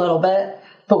know a little bit,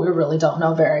 but we really don't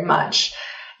know very much,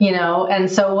 And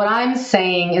so what I'm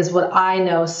saying is what I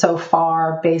know so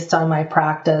far based on my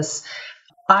practice.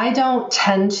 I don't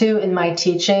tend to, in my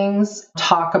teachings,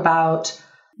 talk about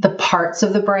the parts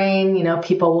of the brain.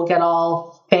 People will get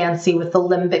all fancy with the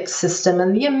limbic system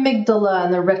and the amygdala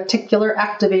and the reticular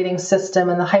activating system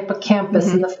and the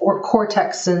hippocampus and the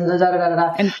cortex and the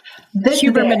da-da-da-da-da. And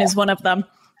Huberman is one of them.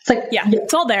 It's like,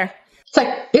 it's all there. It's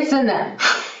like, it's in there.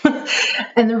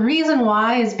 And the reason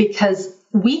why is because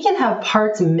we can have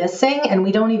parts missing and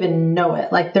we don't even know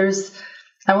it. Like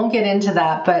I won't get into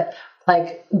that, but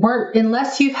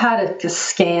unless you've had a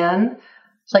scan,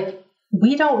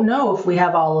 we don't know if we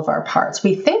have all of our parts.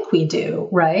 We think we do,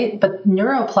 right? But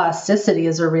neuroplasticity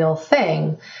is a real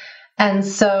thing. And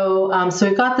so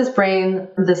we've got this brain,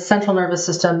 the central nervous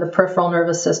system, the peripheral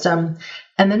nervous system,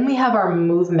 and then we have our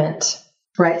movement,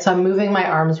 right? So I'm moving my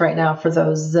arms right now for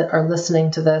those that are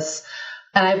listening to this.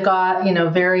 And I've got,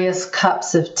 various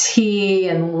cups of tea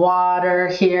and water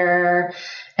here.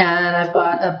 And I've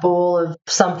got a bowl of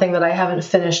something that I haven't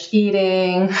finished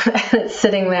eating, and it's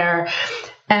sitting there.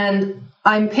 And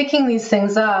I'm picking these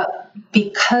things up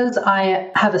because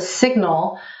I have a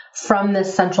signal from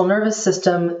this central nervous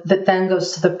system that then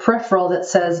goes to the peripheral that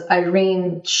says,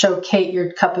 Irene, show Kate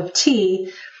your cup of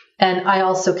tea. And I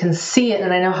also can see it.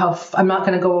 And I know I'm not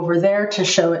going to go over there to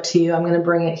show it to you. I'm going to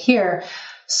bring it here.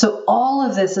 So all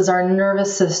of this is our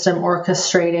nervous system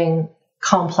orchestrating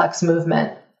complex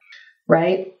movement,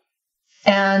 right?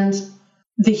 And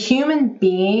the human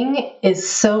being is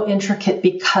so intricate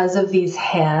because of these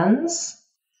hands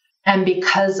and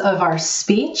because of our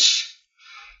speech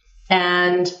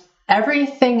and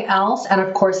everything else. And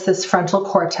of course, this frontal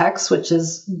cortex, which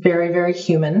is very, very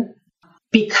human.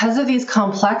 Because of these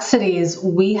complexities,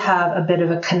 we have a bit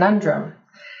of a conundrum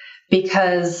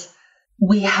because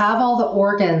we have all the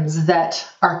organs that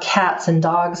our cats and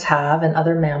dogs have and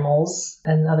other mammals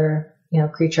and other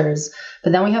creatures.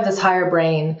 But then we have this higher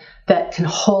brain that can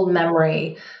hold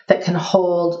memory, that can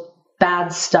hold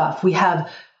bad stuff. We have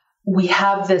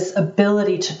this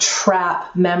ability to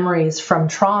trap memories from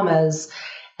traumas,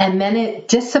 and then it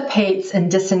dissipates and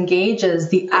disengages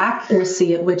the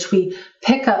accuracy at which we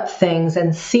pick up things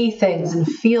and see things and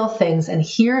feel things and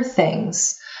hear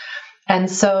things. And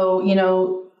so,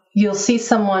 you'll see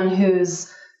someone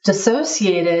who's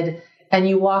dissociated and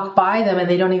you walk by them and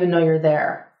they don't even know you're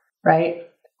there. Right?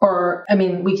 Or,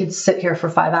 we could sit here for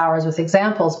 5 hours with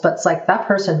examples, but it's like that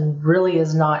person really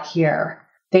is not here.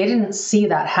 They didn't see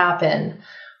that happen.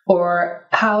 Or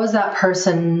how is that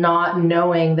person not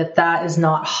knowing that that is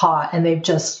not hot and they've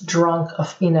just drunk,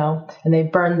 and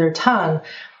they've burned their tongue,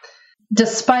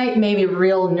 despite maybe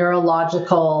real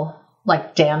neurological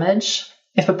damage.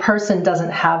 If a person doesn't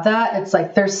have that, it's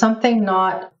like there's something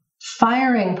not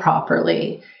firing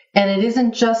properly. And it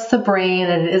isn't just the brain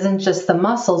and it isn't just the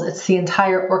muscles. It's the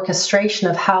entire orchestration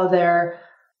of how they're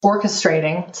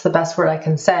orchestrating. It's the best word I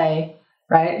can say,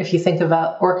 right? If you think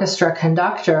about orchestra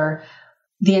conductor,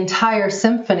 the entire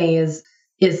symphony is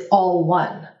all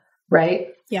one, right?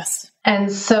 Yes. And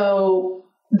so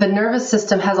the nervous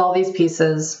system has all these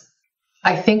pieces.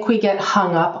 I think we get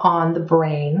hung up on the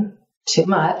brain too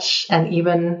much. And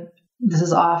even this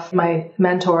is off, my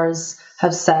mentors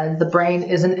have said the brain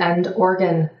is an end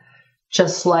organ.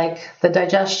 Just like the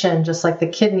digestion, just like the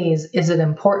kidneys. Is it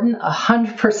important?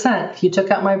 100%. If you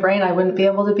took out my brain, I wouldn't be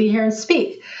able to be here and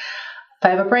speak. If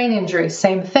I have a brain injury,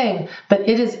 same thing. But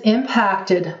it is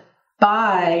impacted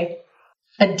by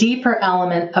a deeper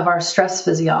element of our stress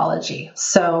physiology.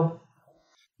 So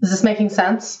is this making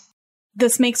sense?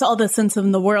 This makes all the sense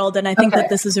in the world. And I think that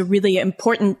this is a really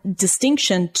important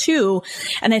distinction too.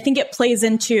 And I think it plays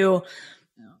into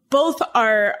both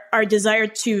our desire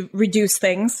to reduce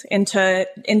things into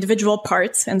individual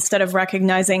parts instead of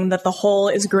recognizing that the whole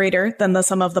is greater than the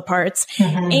sum of the parts,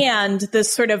 and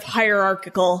this sort of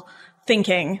hierarchical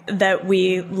thinking that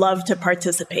we love to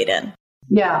participate in.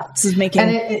 Yeah. This is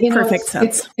making perfect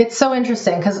sense. It's so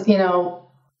interesting because,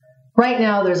 right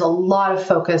now there's a lot of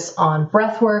focus on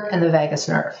breath work and the vagus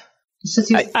nerve.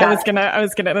 I was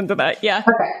gonna into that. Yeah.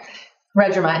 Okay.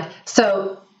 Read your mind.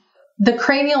 So the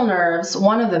cranial nerves,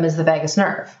 one of them is the vagus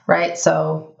nerve, right?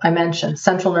 So I mentioned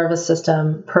central nervous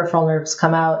system, peripheral nerves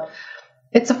come out.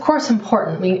 It's of course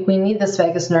important. We need this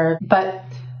vagus nerve, but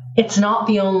it's not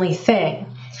the only thing.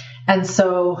 And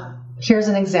so here's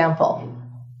an example.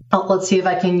 Let's see if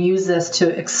I can use this to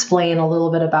explain a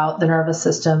little bit about the nervous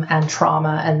system and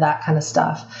trauma and that kind of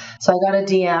stuff. So I got a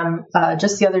DM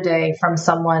just the other day from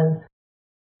someone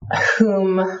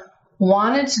whom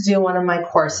wanted to do one of my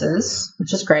courses,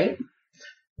 which is great.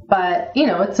 But,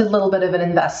 it's a little bit of an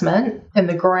investment in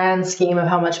the grand scheme of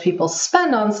how much people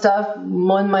spend on stuff.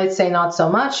 One might say not so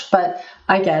much, but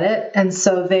I get it. And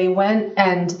so they went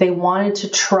and they wanted to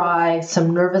try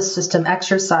some nervous system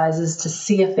exercises to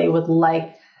see if they would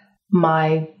like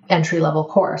my entry-level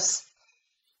course.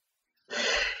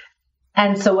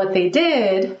 And so what they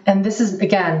did, and this is,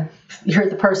 again, you're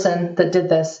the person that did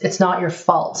this, it's not your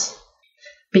fault.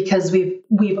 Because we've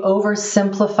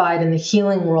oversimplified in the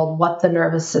healing world what the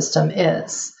nervous system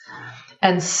is.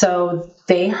 And so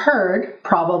they heard,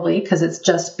 probably because it's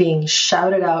just being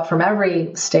shouted out from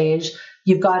every stage,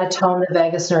 you've got to tone the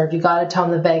vagus nerve, you've got to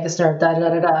tone the vagus nerve,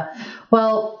 da-da-da-da.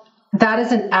 Well, that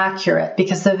isn't accurate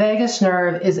because the vagus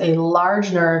nerve is a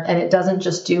large nerve and it doesn't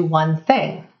just do one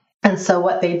thing. And so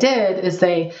what they did is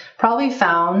they probably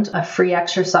found a free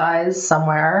exercise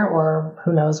somewhere or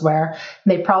who knows where.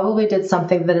 And they probably did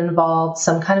something that involved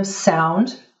some kind of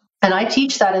sound. And I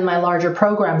teach that in my larger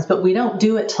programs, but we don't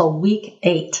do it till week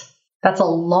 8. That's a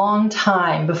long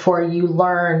time before you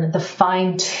learn the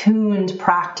fine-tuned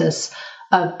practice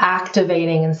of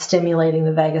activating and stimulating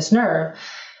the vagus nerve.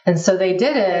 And so they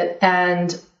did it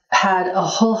and had a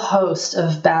whole host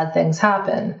of bad things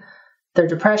happen. Their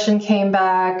depression came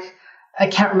back. I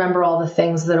can't remember all the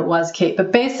things that it was, Kate,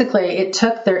 but basically it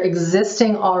took their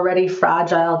existing already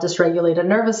fragile, dysregulated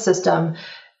nervous system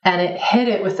and it hit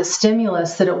it with a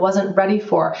stimulus that it wasn't ready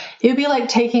for. It would be like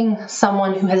taking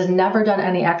someone who has never done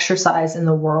any exercise in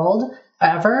the world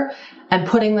ever and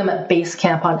putting them at base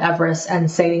camp on Everest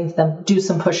and saying to them, do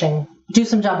some pushing, do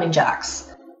some jumping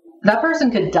jacks. That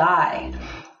person could die.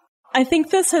 I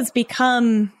think this has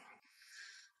become,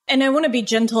 and I want to be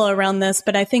gentle around this,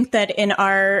 but I think that in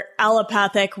our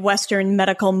allopathic Western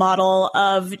medical model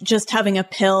of just having a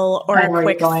pill or a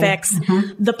quick fix,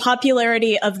 the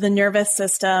popularity of the nervous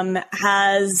system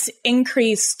has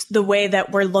increased the way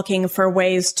that we're looking for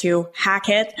ways to hack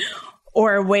it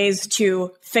or ways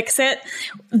to fix it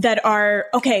that are,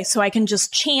 okay, so I can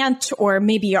just chant or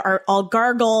maybe I'll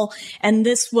gargle and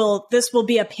this will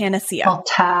be a panacea. I'll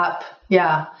tap.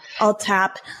 Yeah. I'll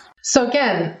tap. So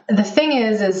again, the thing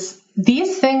is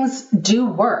these things do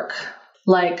work.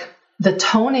 Like the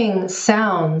toning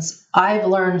sounds I've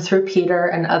learned through Peter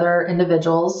and other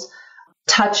individuals,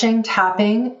 touching,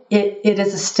 tapping, it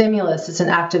is a stimulus. It's an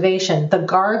activation. The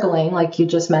gargling, like you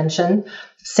just mentioned,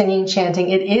 singing, chanting,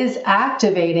 it is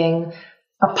activating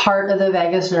a part of the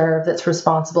vagus nerve that's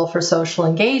responsible for social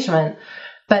engagement.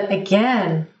 But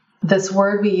again, this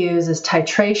word we use is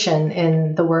titration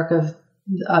in the work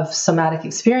of somatic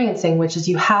experiencing, which is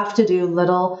you have to do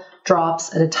little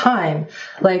drops at a time.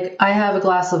 Like I have a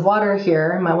glass of water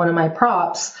here, one of my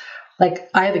props, like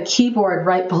I have a keyboard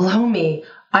right below me.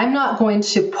 I'm not going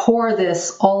to pour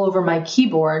this all over my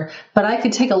keyboard, but I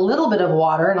could take a little bit of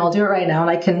water, and I'll do it right now, and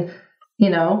I can,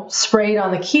 spray it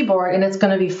on the keyboard and it's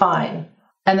going to be fine.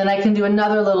 And then I can do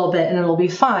another little bit and it'll be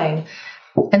fine.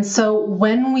 And so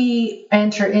when we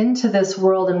enter into this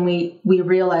world and we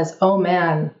realize, oh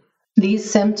man, these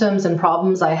symptoms and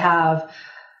problems I have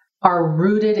are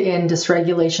rooted in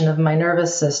dysregulation of my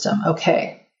nervous system.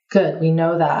 Okay, good. We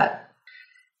know that.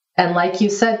 And like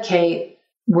you said, Kate,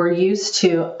 we're used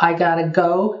to, I got to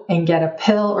go and get a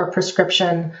pill or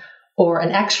prescription or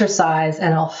an exercise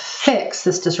and I'll fix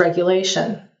this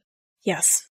dysregulation.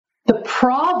 Yes. The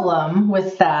problem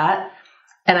with that,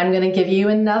 and I'm going to give you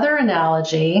another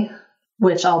analogy,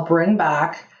 which I'll bring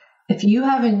back. If you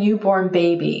have a newborn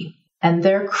baby and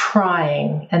they're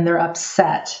crying and they're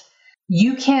upset,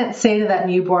 you can't say to that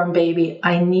newborn baby,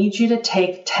 I need you to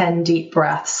take 10 deep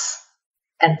breaths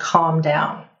and calm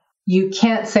down. You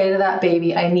can't say to that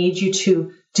baby, I need you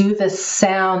to do this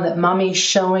sound that mommy's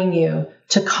showing you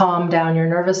to calm down your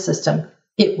nervous system.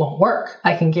 It won't work.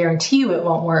 I can guarantee you it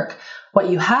won't work. What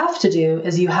you have to do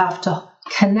is you have to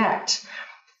connect.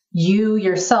 You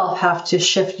yourself have to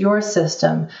shift your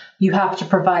system. You have to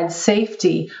provide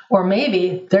safety, or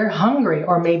maybe they're hungry,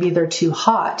 or maybe they're too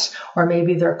hot, or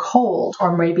maybe they're cold,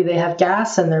 or maybe they have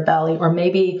gas in their belly, or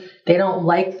maybe they don't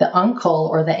like the uncle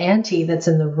or the auntie that's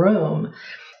in the room.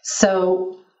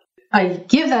 So I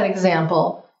give that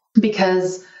example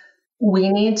because we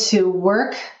need to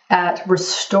work at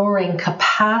restoring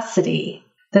capacity.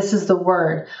 This is the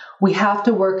word. We have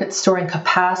to work at storing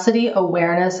capacity,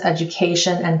 awareness,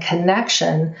 education, and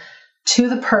connection to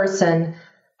the person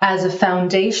as a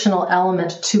foundational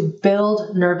element to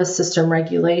build nervous system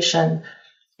regulation.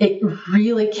 It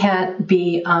really can't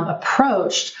be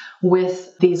approached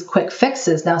with these quick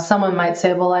fixes. Now, someone might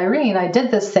say, well, Irene, I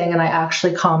did this thing and I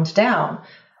actually calmed down.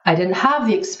 I didn't have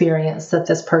the experience that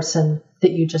this person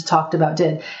that you just talked about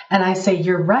did. And I say,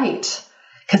 you're right,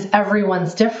 because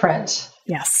everyone's different.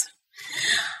 Yes.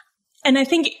 And I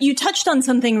think you touched on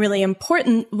something really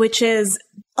important, which is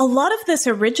a lot of this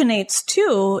originates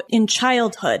too in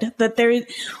childhood, that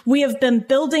we have been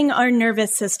building our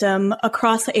nervous system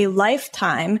across a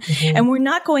lifetime, and we're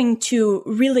not going to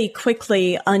really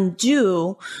quickly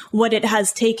undo what it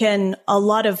has taken a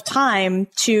lot of time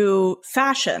to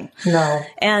fashion. No.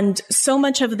 And so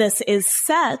much of this is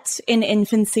set in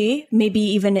infancy, maybe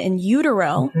even in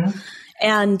utero.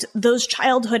 And those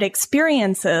childhood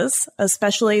experiences,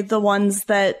 especially the ones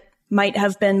that might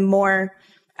have been more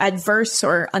adverse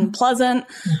or unpleasant,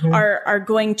 are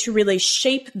going to really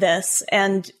shape this.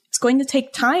 And it's going to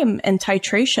take time and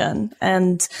titration.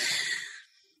 And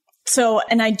so,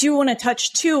 and I do want to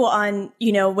touch too on,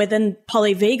 within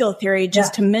polyvagal theory,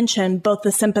 just to mention both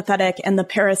the sympathetic and the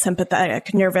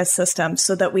parasympathetic nervous system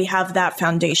so that we have that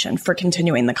foundation for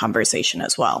continuing the conversation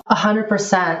as well.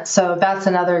 100%. So that's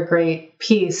another great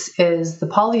piece is the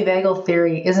polyvagal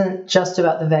theory isn't just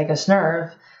about the vagus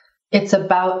nerve. It's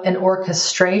about an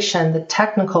orchestration. The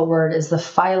technical word is the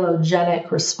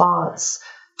phylogenetic response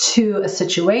to a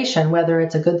situation, whether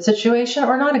it's a good situation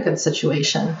or not a good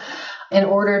situation. In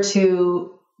order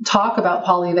to talk about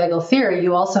polyvagal theory,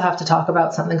 you also have to talk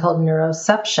about something called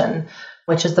neuroception,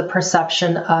 which is the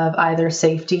perception of either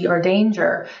safety or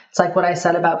danger. It's like what I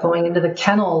said about going into the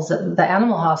kennels at the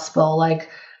animal hospital. Like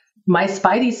my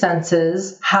spidey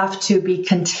senses have to be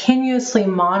continuously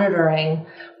monitoring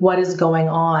what is going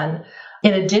on,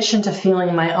 in addition to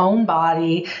feeling my own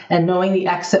body and knowing the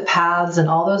exit paths and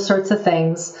all those sorts of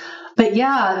things. But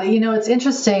yeah, it's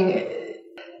interesting.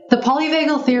 The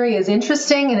polyvagal theory is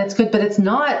interesting and it's good, but it's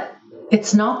not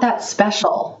that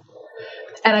special.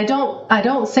 And I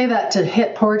don't say that to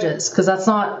hit Porges, because that's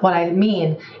not what I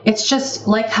mean. It's just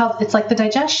like it's like the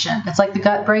digestion. It's like the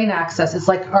gut-brain axis. It's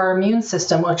like our immune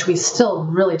system, which we still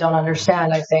really don't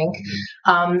understand, I think.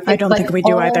 I don't think we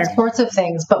do either. All sorts of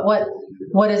things. But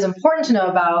what is important to know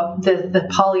about the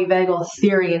polyvagal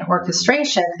theory and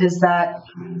orchestration is that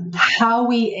how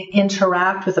we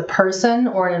interact with a person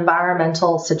or an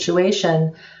environmental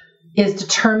situation is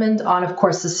determined on, of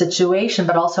course, the situation,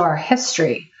 but also our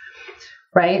history.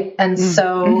 Right. And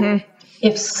so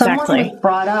if someone was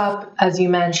brought up, as you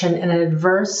mentioned, in an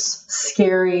adverse,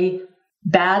 scary,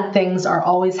 bad things are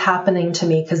always happening to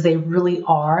me, because they really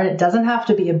are. And it doesn't have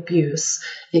to be abuse.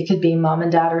 It could be mom and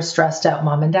dad are stressed out.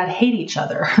 Mom and dad hate each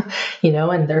other,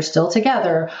 and they're still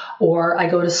together. Or I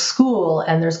go to school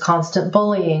and there's constant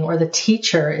bullying, or the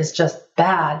teacher is just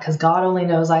bad, because God only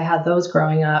knows I had those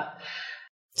growing up.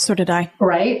 So did I.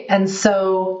 Right. And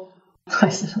so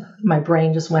my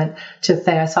brain just went to a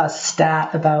thing. I saw a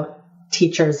stat about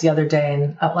teachers the other day,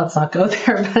 and let's not go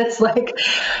there, but it's like,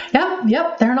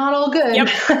 yep, they're not all good. Yep.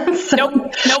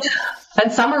 Nope.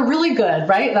 And some are really good,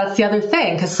 right? That's the other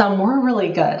thing, because some were really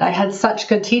good. I had such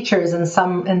good teachers in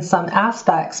some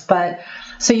aspects. But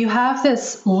so you have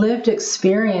this lived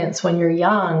experience when you're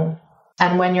young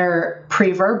and when you're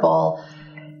pre-verbal,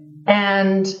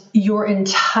 and your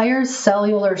entire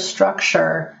cellular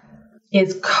structure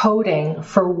is coding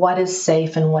for what is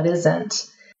safe and what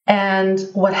isn't. And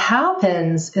what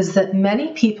happens is that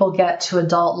many people get to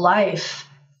adult life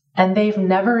and they've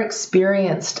never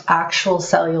experienced actual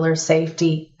cellular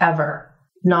safety ever.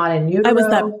 Not in utero.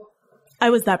 I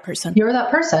was that person. You were that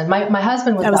person. My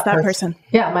husband was that person.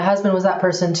 Yeah, my husband was that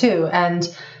person too. And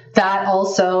that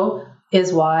also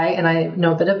is why, and I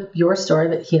know a bit of your story,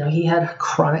 but he had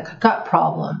chronic gut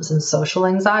problems and social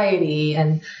anxiety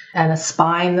and a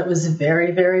spine that was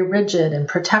very, very rigid and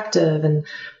protective and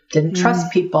didn't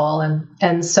trust people.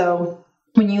 And so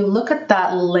when you look at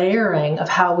that layering of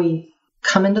how we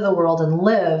come into the world and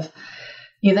live,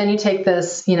 you take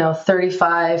this,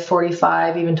 35,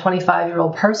 45, even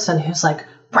 25-year-old person who's like,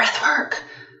 breath work,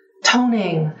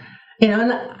 toning,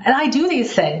 and I do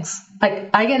these things.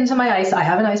 Like, I get into my ice, I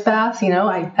have an ice bath,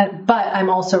 but I'm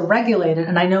also regulated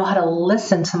and I know how to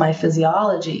listen to my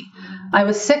physiology. I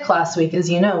was sick last week, as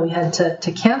you know, we had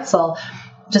to cancel,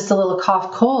 just a little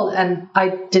cough cold, and I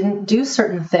didn't do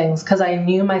certain things because I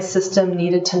knew my system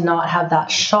needed to not have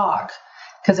that shock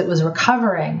because it was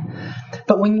recovering.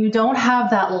 But when you don't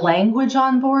have that language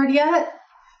on board yet,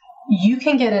 you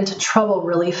can get into trouble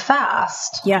really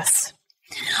fast. Yes.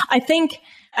 I think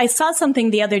I saw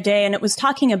something the other day and it was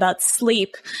talking about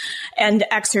sleep and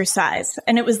exercise.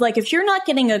 And it was like, if you're not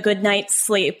getting a good night's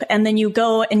sleep and then you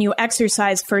go and you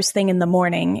exercise first thing in the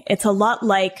morning, it's a lot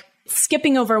like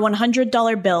skipping over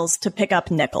 $100 bills to pick up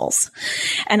nickels.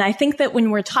 And I think that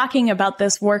when we're talking about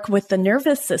this work with the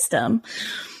nervous system,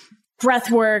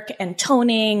 breath work and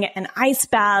toning and ice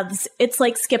baths, it's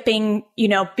like skipping,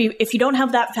 if you don't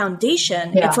have that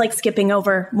foundation, it's like skipping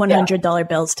over $100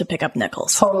 bills to pick up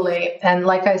nickels. Totally. And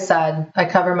like I said, I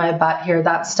cover my butt here.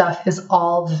 That stuff is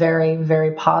all very,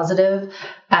 very positive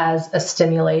as a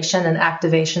stimulation and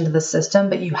activation to the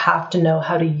system, but you have to know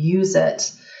how to use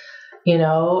it.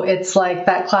 It's like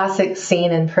that classic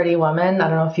scene in Pretty Woman. I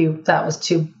don't know if that was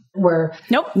too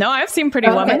Nope. No, I've seen Pretty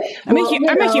Woman. I'm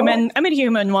a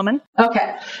human woman.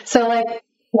 Okay. So like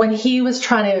when he was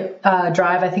trying to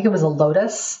drive, I think it was a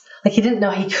Lotus. Like he didn't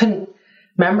know, he couldn't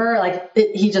remember. Like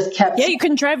he just kept. Yeah, you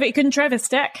couldn't drive it. You couldn't drive a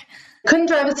stick. Couldn't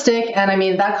drive a stick. And I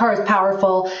mean, that car is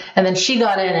powerful. And then she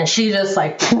got in and she just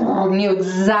like knew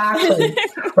exactly.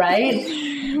 Right.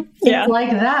 Yeah. It's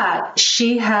like that.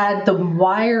 She had the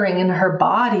wiring in her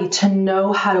body to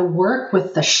know how to work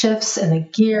with the shifts and the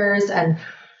gears, and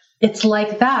it's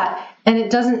like that. And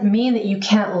it doesn't mean that you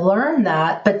can't learn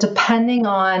that, but depending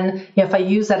on, if I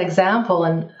use that example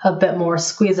and a bit more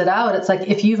squeeze it out, it's like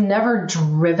if you've never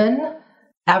driven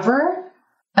ever,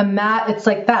 it's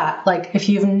like that. Like if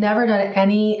you've never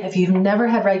if you've never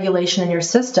had regulation in your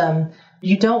system,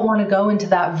 you don't want to go into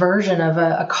that version of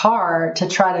a car to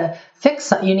try to fix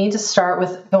something. You need to start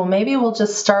with, maybe we'll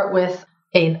just start with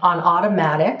on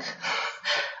automatic,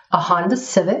 a Honda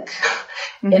Civic,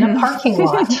 in a parking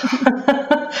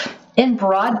lot, in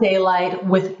broad daylight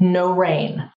with no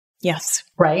rain. Yes.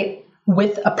 Right?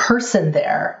 With a person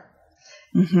there.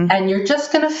 And you're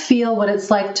just going to feel what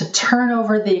it's like to turn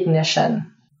over the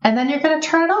ignition, and then you're going to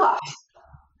turn it off.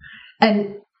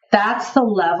 And that's the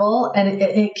level. And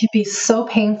it can be so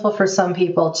painful for some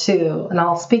people too. And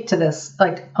I'll speak to this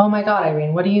like, oh my God,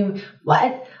 Irene,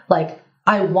 what? Like,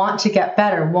 I want to get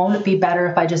better. Won't it be better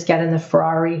if I just get in the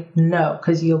Ferrari? No,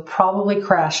 because you'll probably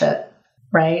crash it,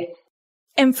 right?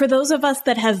 And for those of us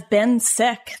that have been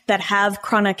sick, that have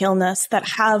chronic illness, that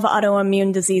have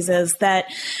autoimmune diseases, that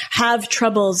have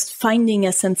troubles finding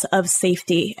a sense of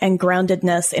safety and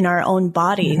groundedness in our own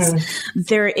bodies,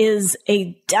 there is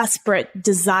a desperate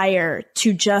desire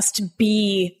to just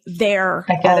be there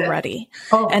already.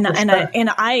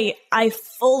 I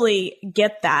fully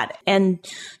get that. And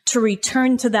to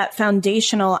return to that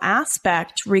foundational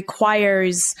aspect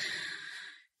requires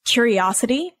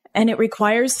curiosity. And it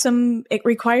requires some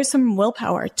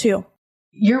willpower too.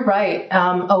 You're right.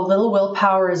 A little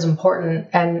willpower is important.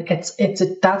 And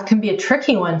that can be a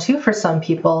tricky one too for some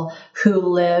people who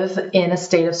live in a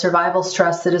state of survival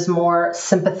stress that is more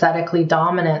sympathetically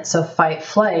dominant. So fight,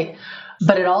 flight.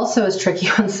 But it also is tricky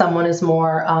when someone is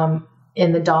more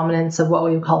in the dominance of what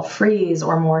we would call freeze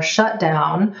or more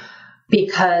shutdown,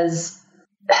 because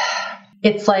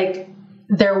it's like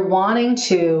they're wanting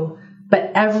to,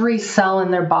 but every cell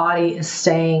in their body is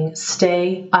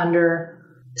stay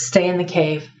in the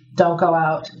cave. Don't go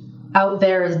out. Out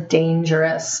there is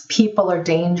dangerous. People are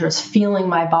dangerous. Feeling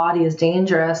my body is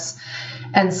dangerous.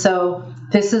 And so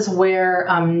this is where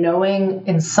knowing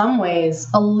in some ways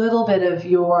a little bit of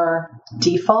your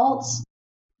defaults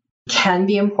can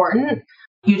be important.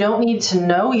 You don't need to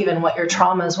know even what your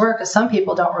traumas were, because some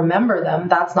people don't remember them.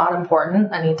 That's not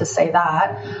important. I need to say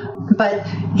that. But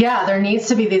yeah, there needs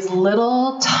to be these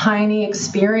little tiny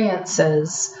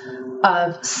experiences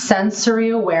of sensory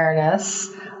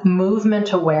awareness,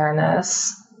 movement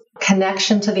awareness,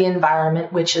 connection to the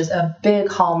environment, which is a big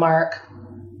hallmark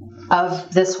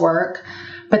of this work.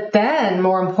 But then,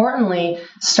 more importantly,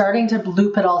 starting to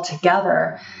loop it all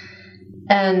together.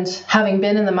 And having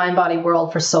been in the mind-body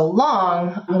world for so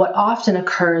long, what often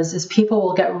occurs is people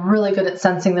will get really good at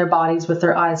sensing their bodies with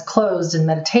their eyes closed in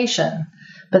meditation.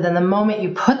 But then the moment you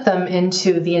put them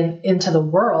into the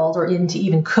world, or into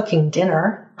even cooking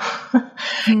dinner,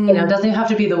 it doesn't even have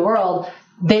to be the world.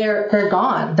 They're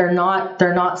gone. They're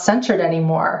not centered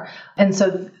anymore. And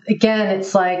so again,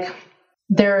 it's like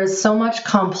there is so much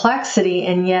complexity,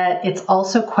 and yet it's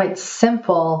also quite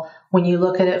simple when you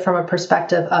look at it from a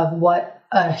perspective of what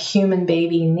a human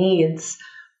baby needs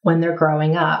when they're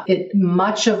growing up.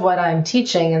 Much of what I'm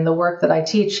teaching and the work that I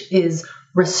teach is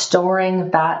restoring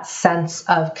that sense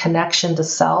of connection to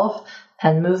self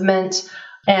and movement.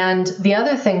 And the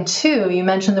other thing too, you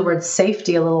mentioned the word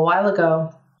safety a little while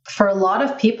ago. For a lot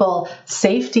of people,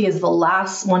 safety is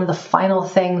one of the final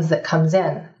things that comes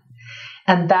in.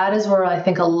 And that is where I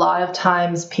think a lot of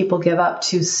times people give up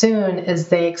too soon, is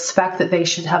they expect that they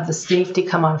should have the safety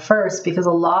come on first, because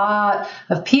a lot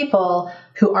of people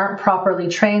who aren't properly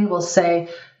trained will say,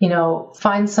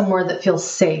 find somewhere that feels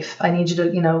safe. I need you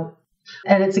to,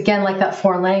 and it's again like that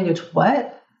foreign language.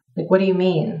 What? Like, what do you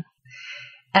mean?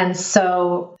 And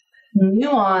so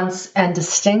nuance and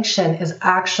distinction is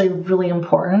actually really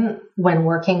important when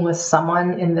working with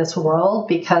someone in this world,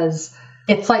 because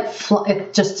it's like,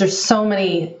 there's so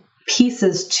many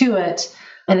pieces to it.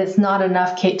 And it's not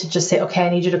enough, Kate, to just say, okay, I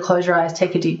need you to close your eyes,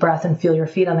 take a deep breath, and feel your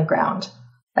feet on the ground.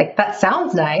 Like, that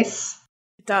sounds nice.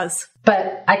 It does.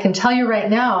 But I can tell you right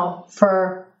now,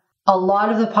 for a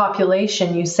lot of the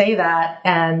population, you say that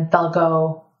and they'll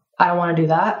go, I don't want to do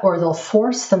that. Or they'll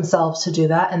force themselves to do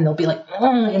that, and they'll be like,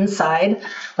 inside,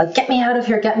 like, get me out of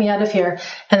here, get me out of here.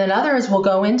 And then others will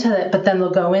go into it, but then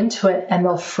they'll go into it and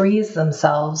they'll freeze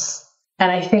themselves.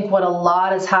 And I think what a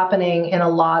lot is happening in a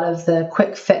lot of the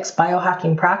quick fix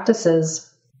biohacking practices,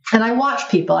 and I watch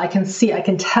people, I can see it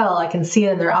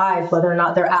in their eyes, whether or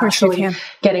not they're actually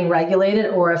getting regulated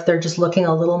or if they're just looking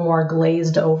a little more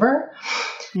glazed over.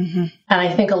 Mm-hmm. And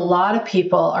I think a lot of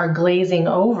people are glazing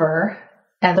over,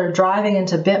 and they're driving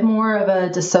into a bit more of a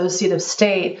dissociative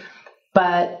state.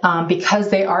 But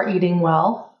because they are eating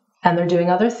well and they're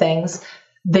doing other things,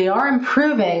 they are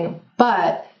improving,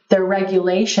 but their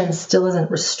regulation still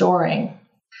isn't restoring.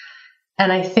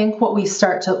 And I think what we'll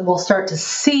start to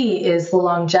see is the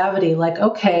longevity. Like,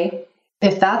 okay,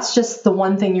 if that's just the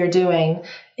one thing you're doing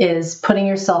is putting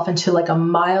yourself into like a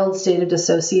mild state of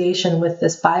dissociation with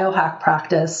this biohack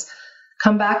practice,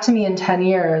 come back to me in 10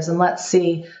 years and let's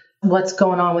see what's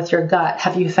going on with your gut.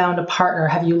 Have you found a partner?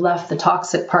 Have you left the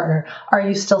toxic partner? Are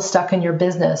you still stuck in your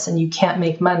business and you can't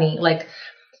make money? Like,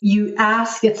 you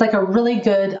ask, it's like a really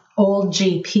good old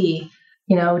GP.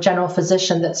 general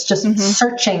physician that's just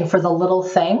searching for the little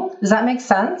thing. Does that make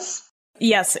sense?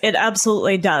 Yes, it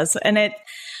absolutely does. And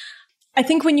I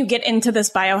think when you get into this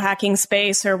biohacking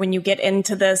space, or when you get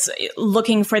into this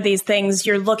looking for these things,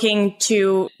 you're looking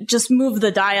to just move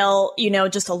the dial,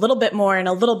 just a little bit more and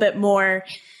a little bit more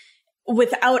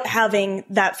without having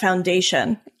that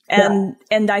foundation.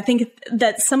 And I think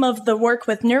that some of the work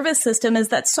with nervous system is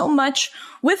that so much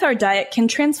with our diet can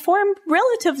transform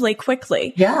relatively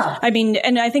quickly. Yeah. I mean,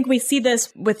 and I think we see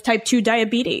this with type 2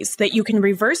 diabetes, that you can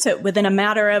reverse it within a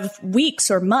matter of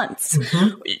weeks or months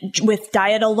with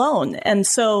diet alone. And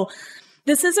so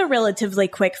this is a relatively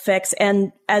quick fix.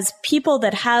 And as people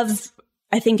that have,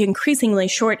 I think, increasingly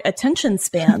short attention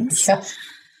spans,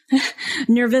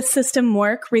 nervous system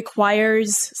work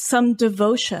requires some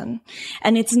devotion,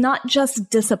 and it's not just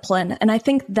discipline. And I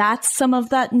think that's some of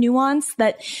that nuance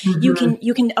that you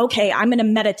can, okay, I'm going to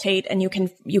meditate, and you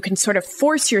can sort of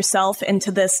force yourself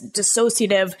into this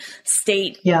dissociative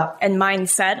state and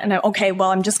mindset. And okay,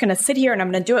 well, I'm just going to sit here and I'm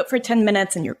going to do it for 10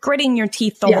 minutes, and you're gritting your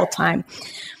teeth the whole time.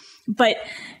 But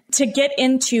to get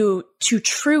into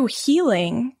true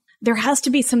healing, there has to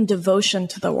be some devotion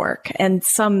to the work and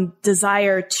some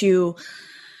desire to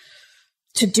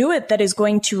do it that is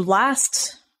going to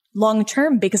last long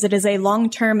term, because it is a long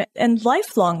term and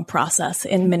lifelong process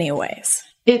in many ways.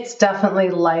 It's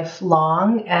definitely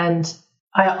lifelong. And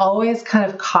I always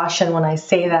kind of caution when I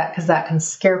say that, because that can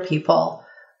scare people.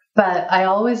 But I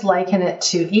always liken it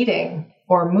to eating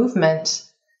or movement.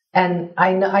 And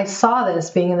I saw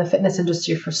this being in the fitness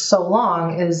industry for so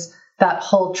long, is that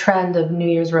whole trend of New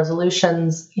Year's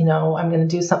resolutions, I'm going to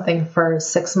do something for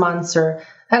 6 months and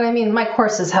I mean, my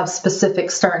courses have specific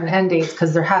start and end dates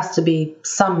because there has to be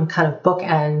some kind of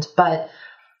bookend, but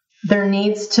there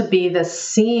needs to be this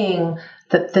seeing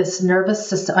that this nervous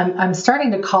system, I'm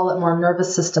starting to call it more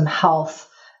nervous system health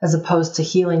as opposed to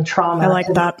healing trauma. I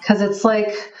like that. Because it's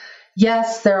like,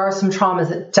 yes, there are some traumas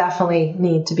that definitely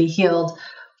need to be healed.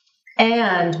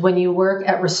 And when you work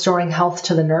at restoring health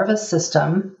to the nervous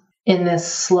system, in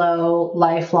this slow,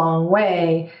 lifelong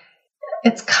way,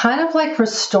 it's kind of like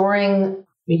restoring,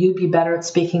 you'd be better at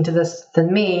speaking to this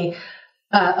than me,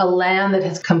 a land that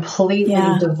is completely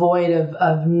devoid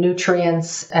of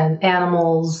nutrients and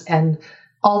animals and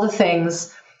all the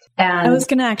things. And I was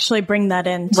going to actually bring that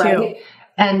in too. Right?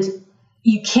 And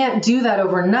you can't do that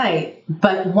overnight,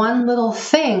 but one little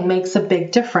thing makes a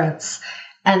big difference.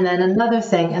 And then another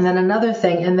thing, and then another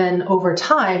thing. And then over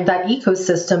time, that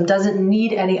ecosystem doesn't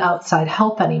need any outside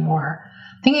help anymore.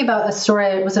 Thinking about a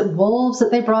story, was it wolves that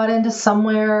they brought into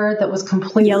somewhere that was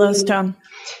completely... Yellowstone.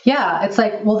 Yeah, it's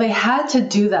like, well, they had to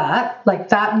do that. Like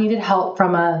that needed help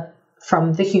from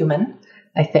the human,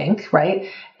 I think, right?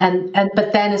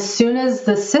 But then as soon as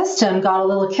the system got a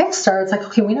little kickstart, it's like,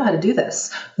 okay, we know how to do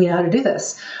this. We know how to do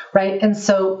this, right? And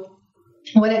so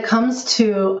when it comes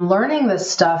to learning this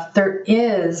stuff, there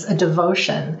is a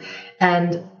devotion.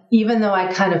 And even though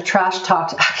I kind of trash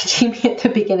talked academia at the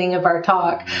beginning of our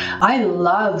talk, I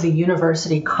love the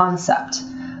university concept.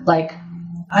 Like,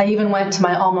 I even went to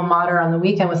my alma mater on the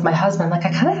weekend with my husband. Like,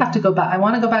 I kind of have to go back. I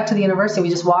want to go back to the university. We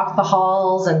just walked the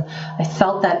halls and I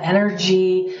felt that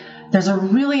energy. There's a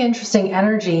really interesting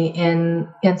energy in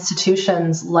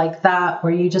institutions like that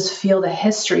where you just feel the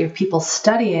history of people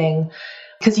studying,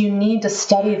 because you need to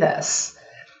study this.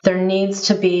 There needs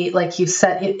to be, like you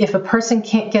said, if a person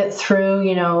can't get through,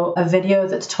 a video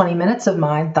that's 20 minutes of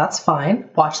mine, that's fine.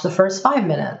 Watch the first 5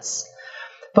 minutes.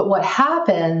 But what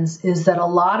happens is that a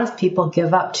lot of people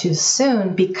give up too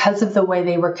soon because of the way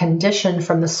they were conditioned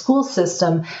from the school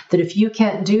system, that if you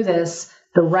can't do this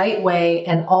the right way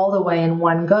and all the way in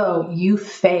one go, you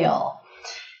fail.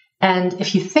 And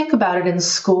if you think about it, in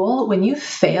school, when you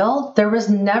failed, there was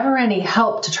never any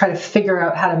help to try to figure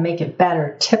out how to make it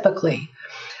better, typically.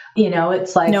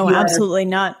 It's like... No, absolutely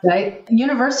not. Right?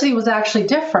 University was actually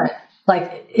different.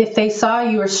 Like, if they saw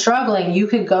you were struggling, you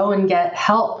could go and get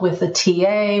help with the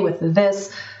TA, with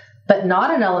this, but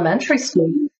not in elementary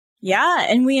school. Yeah,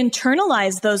 and we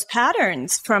internalize those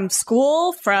patterns from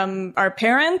school, from our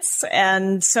parents,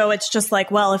 and so it's just like,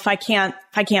 well, if I can't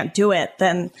do it,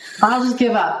 then I'll just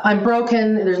give up. I'm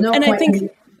broken. There's no point. And I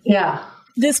think yeah,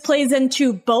 this plays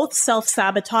into both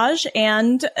self-sabotage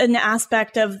and an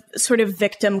aspect of sort of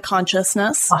victim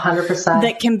consciousness. 100%.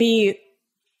 That can be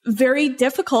very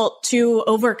difficult to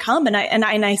overcome. And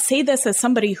I say this as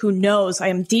somebody who knows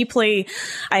I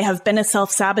have been a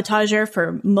self-sabotager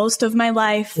for most of my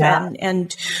life,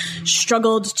 and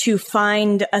struggled to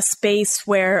find a space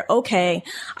where, okay,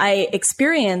 I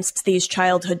experienced these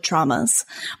childhood traumas,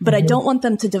 but I don't want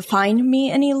them to define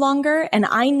me any longer. And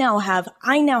I now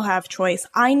have choice.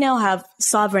 I now have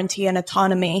sovereignty and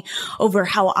autonomy over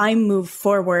how I move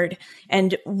forward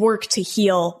and work to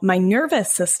heal my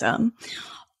nervous system.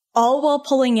 All while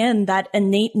pulling in that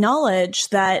innate knowledge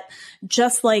that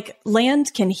just like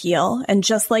land can heal, and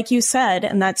just like you said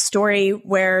in that story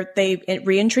where they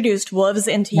reintroduced wolves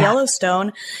into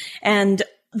Yellowstone, and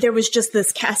there was just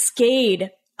this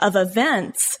cascade of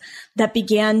events that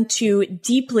began to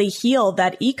deeply heal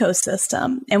that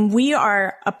ecosystem. And we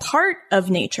are a part of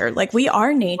nature, like we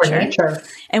are nature.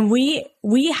 And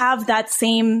we have that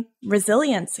same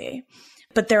resiliency.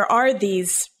 But there are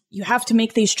you have to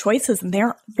make these choices, and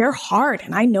they're hard.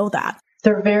 And I know that.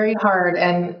 They're very hard.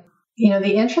 And,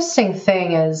 the interesting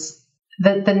thing is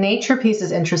that the nature piece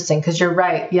is interesting, because you're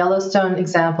right. Yellowstone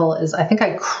example is, I think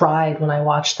I cried when I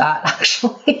watched that,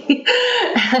 actually.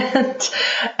 and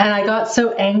I got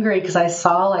so angry because I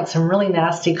saw like some really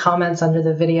nasty comments under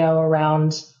the video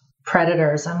around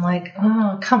predators. I'm like,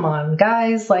 oh, come on,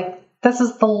 guys. Like, this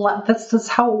is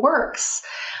how it works.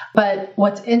 But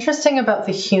what's interesting about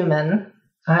the human,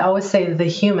 I always say the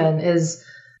human, is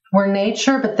we're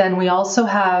nature, but then we also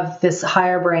have this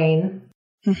higher brain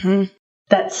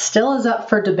that still is up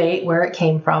for debate where it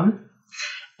came from.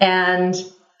 And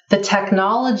the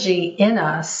technology in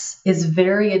us is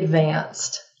very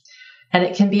advanced. And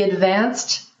it can be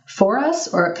advanced for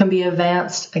us, or it can be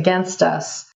advanced against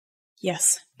us.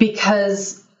 Yes.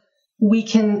 Because we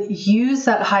can use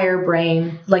that higher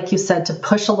brain, like you said, to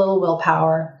push a little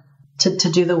willpower,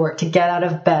 to do the work, to get out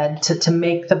of bed, to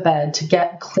make the bed, to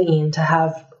get clean, to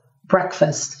have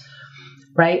breakfast,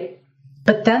 right?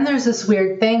 But then there's this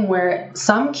weird thing where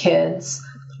some kids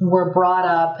were brought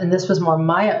up, and this was more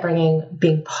my upbringing,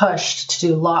 being pushed to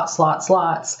do lots.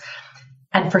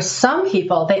 And for some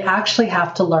people, they actually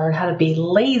have to learn how to be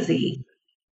lazy.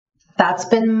 That's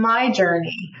been my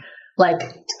journey. Like,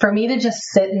 for me to just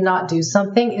sit and not do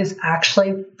something is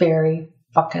actually very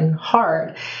fucking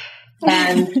hard.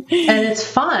 And it's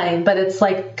fine, but it's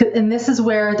like, and this is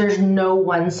where there's no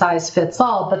one size fits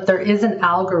all, but there is an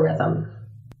algorithm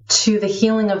to the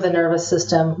healing of the nervous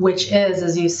system, which is,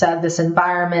 as you said, this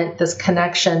environment, this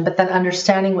connection, but then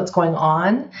understanding what's going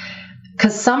on.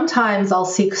 Because sometimes I'll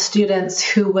see students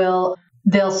who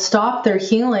they'll stop their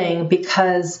healing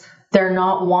because they're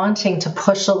not wanting to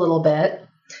push a little bit.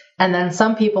 And then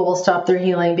some people will stop their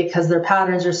healing because their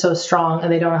patterns are so strong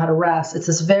and they don't know how to rest.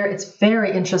 It's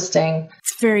very interesting.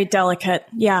 It's very delicate.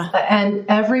 Yeah. And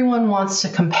everyone wants to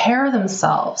compare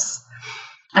themselves.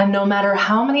 And no matter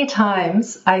how many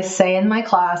times I say in my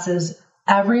classes,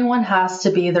 everyone has to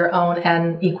be their own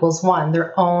N=1,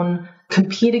 their own,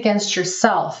 compete against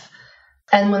yourself.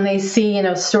 And when they see,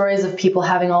 stories of people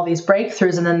having all these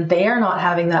breakthroughs and then they are not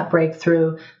having that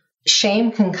breakthrough,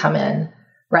 shame can come in.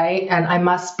 Right? And I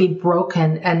must be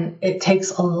broken. And it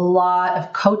takes a lot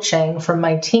of coaching from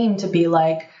my team to be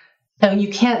like,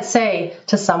 you can't say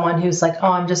to someone who's like,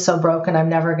 oh, I'm just so broken,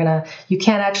 you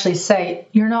can't actually say,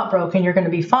 you're not broken, you're going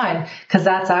to be fine. Because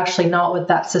that's actually not what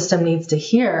that system needs to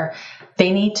hear.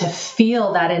 They need to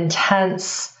feel that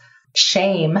intense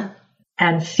shame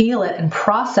and feel it and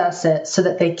process it so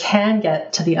that they can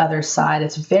get to the other side.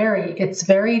 It's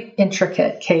very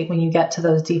intricate, Kate, when you get to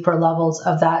those deeper levels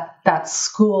of that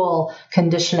school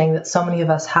conditioning that so many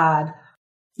of us had.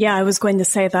 Yeah, I was going to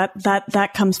say that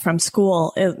comes from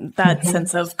school, that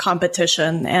sense of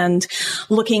competition and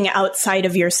looking outside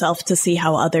of yourself to see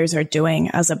how others are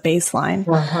doing as a baseline.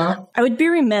 I would be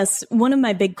remiss. One of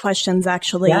my big questions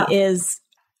actually is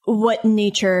what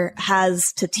nature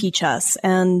has to teach us.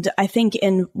 And I think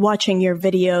in watching your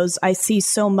videos, I see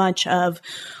so much of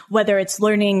whether it's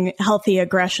learning healthy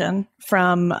aggression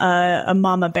from a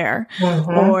mama bear,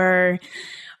 or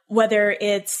whether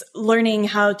it's learning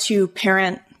how to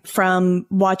parent from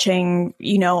watching,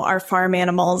 our farm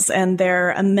animals and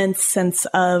their immense sense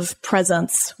of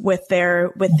presence with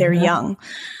their young.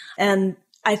 And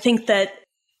I think that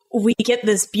we get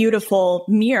this beautiful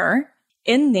mirror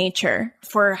in nature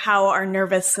for how our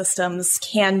nervous systems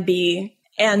can be,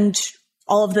 and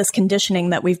all of this conditioning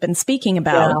that we've been speaking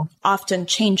about often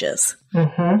changes.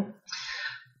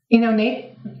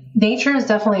 Nature is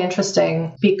definitely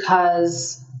interesting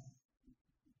because,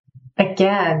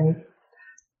 again,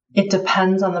 it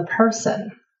depends on the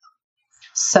person.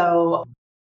 So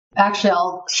actually,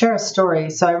 I'll share a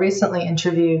story. So I recently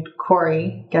interviewed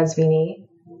Corey Gasvini,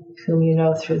 whom you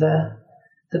know through the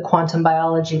quantum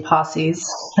biology posses.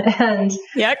 And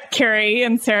yeah, Carrie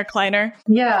and Sarah Kleiner.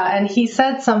 Yeah. And he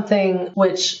said something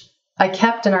which I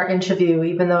kept in our interview,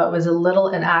 even though it was a little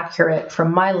inaccurate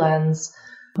from my lens,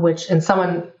 and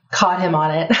someone caught him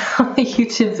on it on the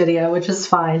YouTube video, which is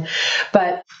fine.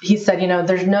 But he said,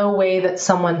 there's no way that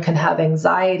someone can have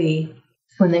anxiety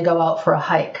when they go out for a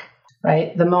hike,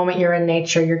 right? The moment you're in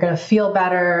nature, you're going to feel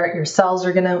better. Your cells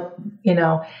are going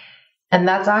to, and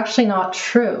that's actually not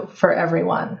true for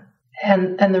everyone.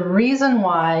 And the reason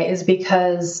why is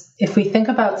because if we think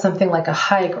about something like a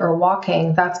hike or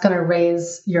walking, that's going to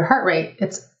raise your heart rate.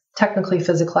 It's technically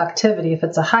physical activity. If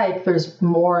it's a hike, there's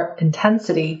more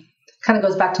intensity. Kind of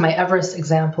goes back to my Everest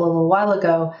example a little while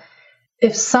ago.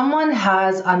 If someone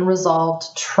has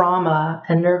unresolved trauma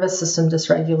and nervous system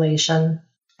dysregulation,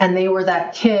 and they were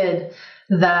that kid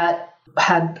that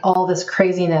had all this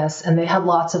craziness and they had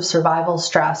lots of survival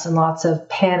stress and lots of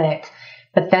panic,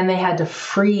 but then they had to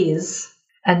freeze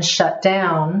and shut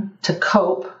down to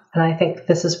cope. And I think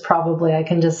this is probably, I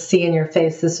can just see in your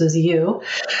face, this was you.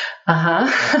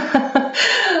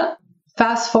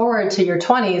 Fast forward to your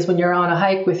 20s when you're on a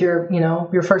hike with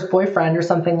your first boyfriend or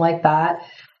something like that.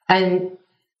 And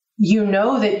you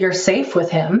know that you're safe with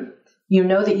him. You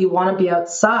know that you want to be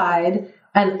outside.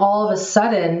 And all of a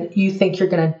sudden you think you're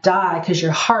going to die because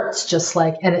your heart's just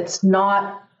and it's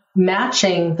not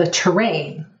matching the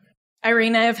terrain.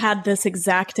 Irene, I have had this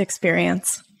exact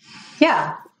experience.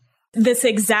 Yeah.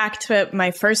 My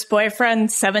first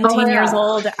boyfriend, 17 years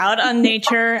old, out on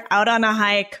nature, out on a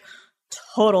hike,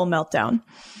 total meltdown.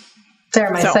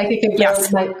 There, my psychic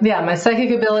abilities, my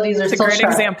psychic abilities are still sharp. It's a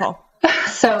great example.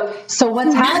 So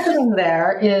what's happening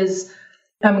there is,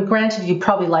 granted, you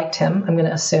probably liked him, I'm going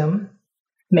to assume.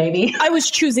 Maybe. I was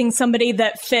choosing somebody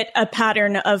that fit a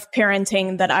pattern of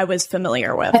parenting that I was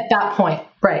familiar with. At that point,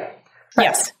 right.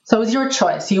 Yes. So it was your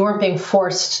choice. You weren't being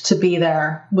forced to be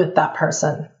there with that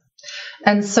person.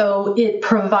 And so it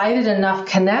provided enough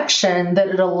connection that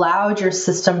it allowed your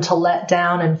system to let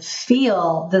down and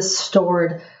feel this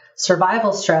stored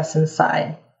survival stress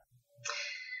inside.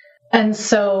 And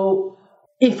so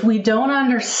if we don't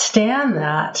understand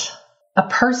that, a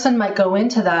person might go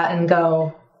into that and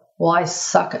go, well, I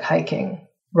suck at hiking,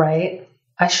 right?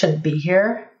 I shouldn't be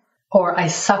here. Or I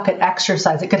suck at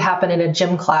exercise. It could happen in a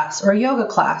gym class or a yoga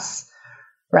class,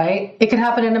 right? It could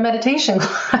happen in a meditation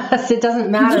class. It doesn't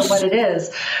matter what it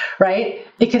is, right?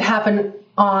 It could happen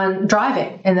on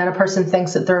driving. And then a person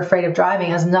thinks that they're afraid of driving.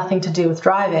 It has nothing to do with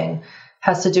driving. It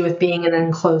has to do with being in an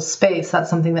enclosed space. That's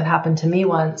something that happened to me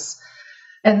once.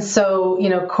 And so,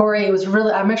 Corey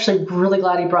I'm actually really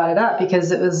glad he brought it up,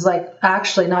 because it was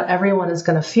actually not everyone is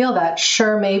going to feel that.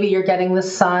 Sure, maybe you're getting the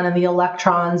sun and the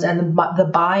electrons and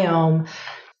the biome.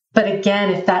 But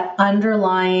again, if that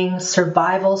underlying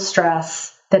survival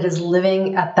stress that is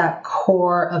living at that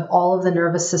core of all of the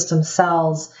nervous system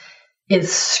cells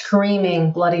is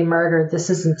screaming bloody murder,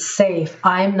 this isn't safe,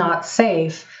 I'm not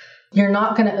safe, you're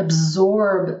not going to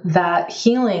absorb that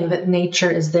healing that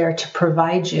nature is there to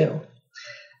provide you.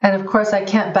 And of course, I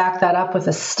can't back that up with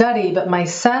a study, but my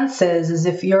sense is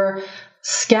if you're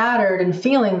scattered and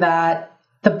feeling that,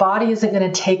 the body isn't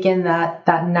going to take in that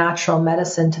natural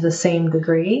medicine to the same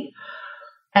degree.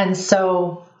 And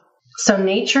so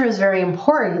nature is very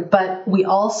important, but we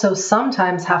also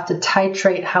sometimes have to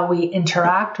titrate how we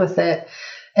interact with it.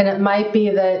 And it might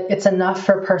be that it's enough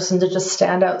for a person to just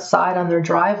stand outside on their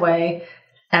driveway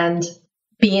and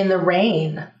be in the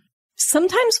rain.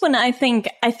 Sometimes when I think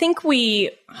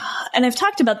we, and I've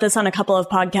talked about this on a couple of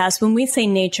podcasts, when we say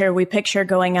nature, we picture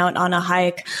going out on a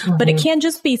hike, but it can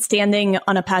just be standing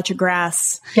on a patch of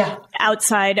grass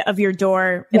outside of your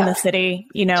door in the city,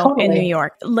 totally. In New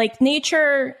York.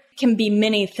 Nature can be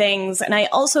many things. And I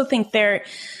also think there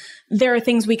are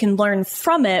things we can learn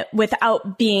from it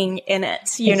without being in it.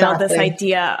 This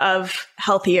idea of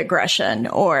healthy aggression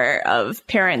or of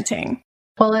parenting.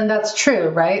 Well, and that's true,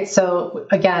 right? So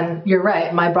again, you're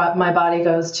right. My mind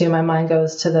goes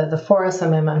to the forest.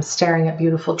 I'm staring at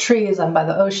beautiful trees. I'm by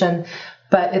the ocean,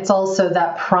 but it's also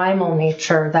that primal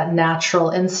nature, that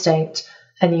natural instinct.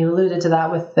 And you alluded to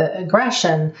that with the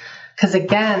aggression, because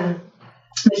again,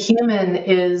 the human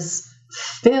is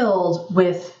filled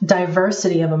with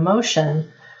diversity of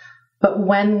emotion. But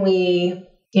when we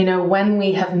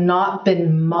have not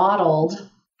been modeled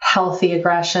healthy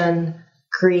aggression,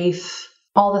 grief,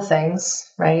 all the things,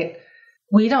 right?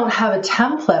 We don't have a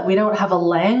template. We don't have a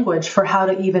language for how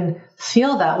to even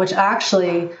feel that, which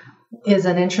actually is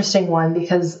an interesting one,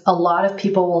 because a lot of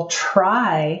people will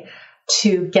try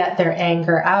to get their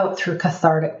anger out through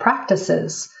cathartic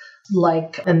practices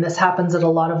and this happens at a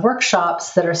lot of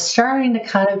workshops that are starting to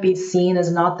kind of be seen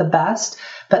as not the best,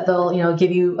 but they'll,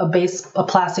 give you a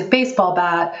plastic baseball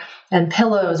bat and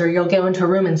pillows, or you'll go into a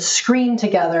room and scream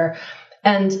together.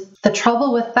 And the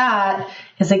trouble with that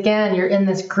is, again, you're in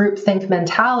this groupthink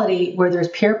mentality where there's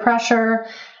peer pressure.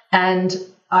 And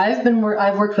I've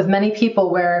worked with many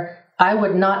people where I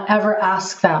would not ever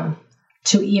ask them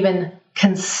to even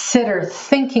consider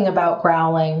thinking about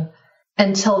growling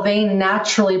until they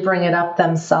naturally bring it up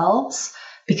themselves,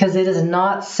 because it is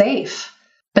not safe.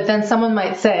 But then someone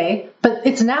might say, but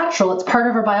it's natural, it's part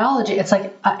of our biology. It's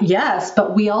like, yes,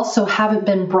 but we also haven't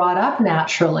been brought up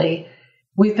naturally.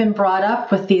 We've been brought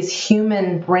up with these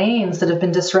human brains that have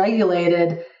been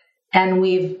dysregulated, and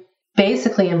we've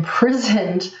basically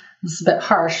imprisoned, this is a bit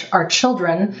harsh, our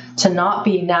children to not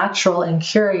be natural and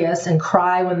curious and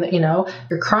cry when,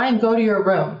 you're crying, go to your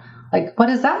room. Like, what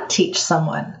does that teach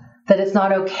someone? That it's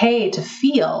not okay to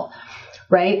feel,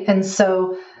 right? And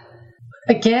so,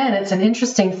 again, it's an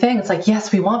interesting thing. It's like,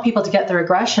 yes, we want people to get their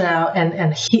aggression out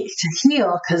and to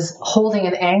heal, because holding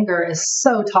an anger is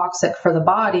so toxic for the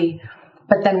body.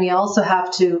 But then we also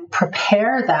have to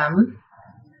prepare them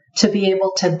to be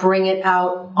able to bring it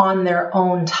out on their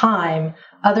own time.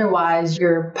 Otherwise,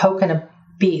 you're poking a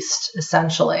beast,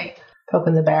 essentially,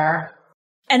 poking the bear.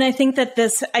 And I think that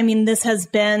this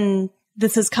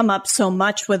has come up so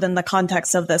much within the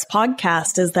context of this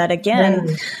podcast, is that,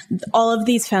 again, all of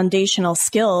these foundational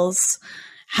skills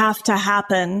have to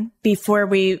happen before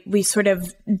we sort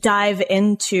of dive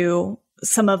into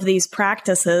some of these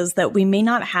practices that we may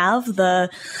not have the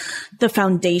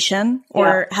foundation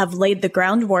or have laid the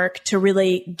groundwork to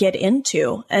really get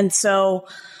into. And so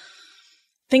I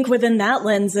think within that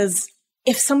lens is,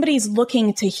 if somebody's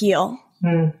looking to heal,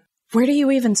 where do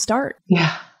you even start?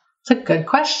 Yeah, it's a good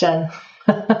question.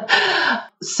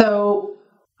 So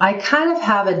I kind of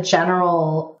have a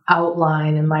general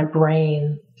outline in my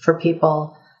brain for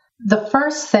people. The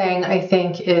first thing I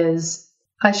think is,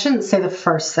 I shouldn't say the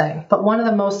first thing, but one of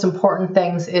the most important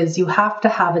things is you have to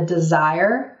have a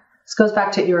desire. This goes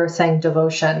back to what you were saying,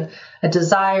 devotion, a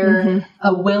desire,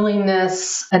 a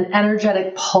willingness, an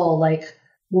energetic pull, like,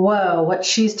 whoa, what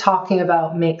she's talking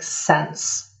about makes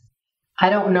sense.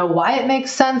 I don't know why it makes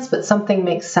sense, but something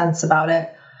makes sense about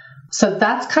it. So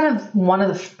that's kind of one of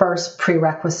the first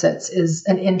prerequisites, is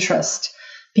an interest,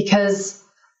 because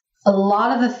a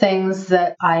lot of the things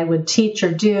that I would teach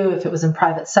or do, if it was in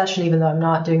private session, even though I'm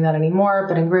not doing that anymore,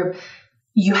 but in group,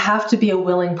 you have to be a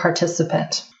willing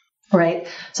participant, right?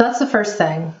 So that's the first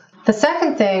thing. The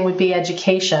second thing would be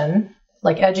education.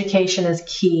 Like, education is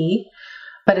key,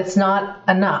 but it's not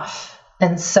enough.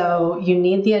 And so you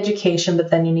need the education,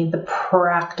 but then you need the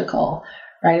practical,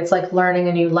 right? It's like learning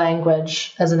a new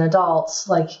language as an adult.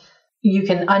 Like, you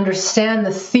can understand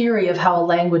the theory of how a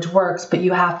language works, but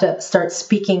you have to start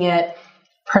speaking it,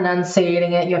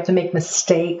 pronunciating it. You have to make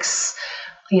mistakes,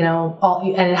 and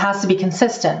it has to be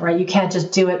consistent, right? You can't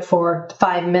just do it for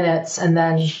 5 minutes and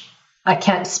then I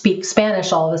can't speak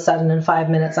Spanish all of a sudden in 5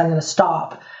 minutes. I'm going to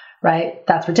stop, right?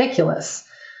 That's ridiculous.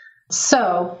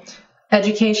 So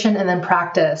education and then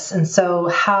practice. And so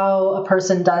how a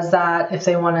person does that, if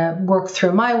they want to work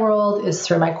through my world, is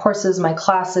through my courses, my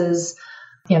classes.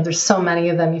 There's so many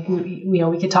of them.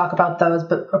 We could talk about those,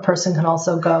 but a person can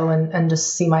also go and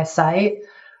just see my site.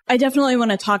 I definitely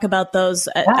want to talk about those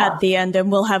at the end,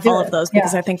 and we'll have all of those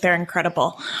because I think they're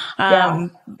incredible.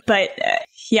 But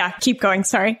keep going.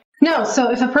 Sorry. No.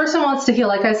 So if a person wants to heal,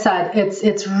 like I said,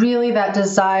 it's really that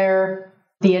desire,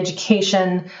 the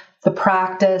education, the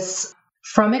practice.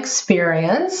 From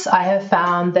experience, I have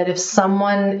found that if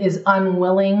someone is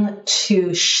unwilling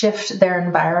to shift their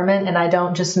environment, and I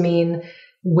don't just mean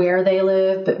where they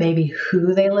live, but maybe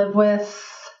who they live with,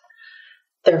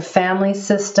 their family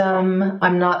system.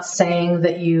 I'm not saying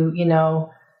that you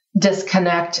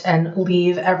disconnect and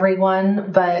leave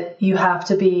everyone, but you have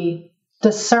to be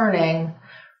discerning,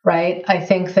 right? I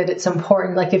think that it's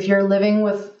important. Like, if you're living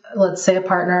with, let's say, a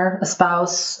partner, a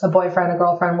spouse, a boyfriend, a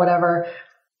girlfriend, whatever,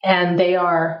 and they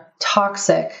are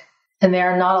toxic and they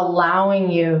are not allowing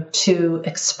you to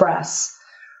express,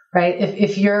 right?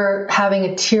 If you're having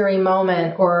a teary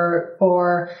moment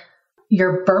or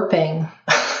you're burping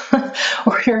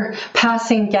or you're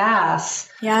passing gas.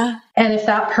 Yeah. And if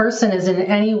that person is in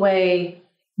any way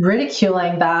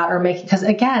ridiculing that or making, because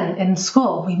again, in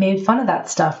school, we made fun of that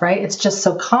stuff, right? It's just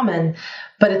so common,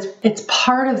 but it's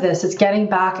part of this. It's getting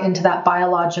back into that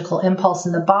biological impulse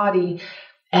in the body.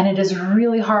 And it is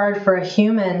really hard for a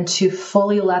human to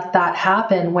fully let that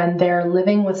happen when they're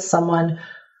living with someone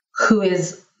who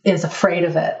is afraid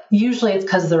of it. Usually it's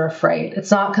because they're afraid. It's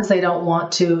not because they don't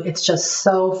want to. It's just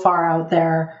so far out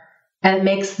there and it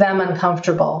makes them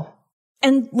uncomfortable.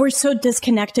 And we're so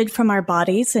disconnected from our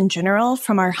bodies in general,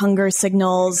 from our hunger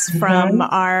signals, from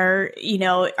our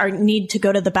need to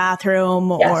go to the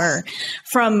bathroom, or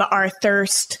from our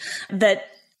thirst, that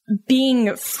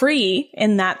being free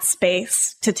in that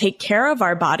space to take care of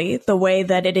our body the way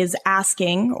that it is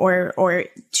asking, or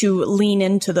to lean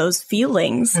into those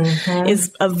feelings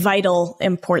is of vital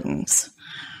importance.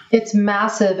 It's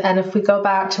massive. And if we go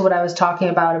back to what I was talking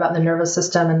about the nervous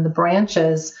system and the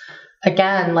branches,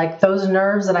 again, like those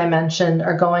nerves that I mentioned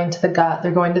are going to the gut,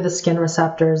 they're going to the skin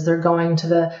receptors, they're going to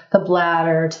the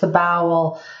bladder, to the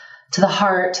bowel, to the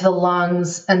heart, to the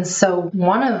lungs. And so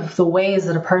one of the ways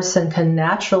that a person can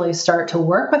naturally start to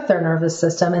work with their nervous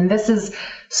system, and this is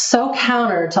so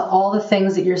counter to all the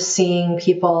things that you're seeing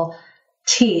people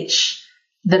teach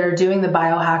that are doing the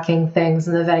biohacking things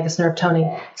and the vagus nerve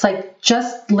toning. It's like,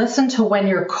 just listen to when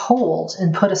you're cold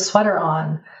and put a sweater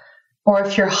on. Or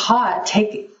if you're hot,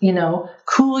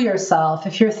 cool yourself.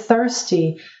 If you're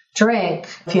thirsty, drink.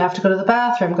 If you have to go to the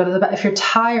bathroom, go to the bathroom. If you're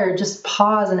tired, just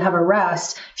pause and have a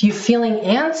rest. If you're feeling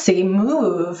antsy,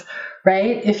 move,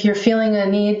 right? If you're feeling a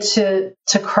need to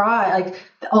cry, like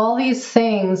all these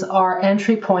things are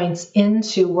entry points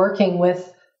into working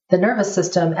with the nervous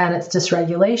system and its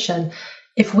dysregulation.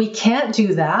 If we can't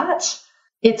do that,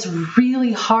 it's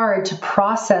really hard to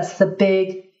process the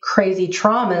big, crazy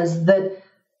traumas that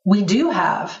we do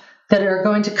have, that are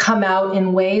going to come out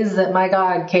in ways that, my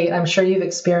God, Kate, I'm sure you've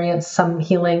experienced some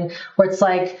healing where it's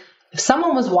like, if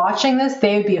someone was watching this,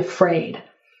 they would be afraid,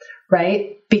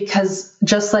 right? Because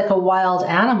just like a wild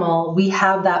animal, we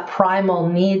have that primal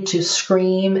need to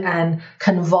scream and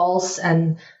convulse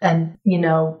and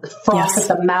froth at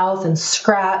the mouth and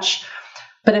scratch.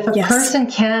 But if a person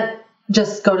can't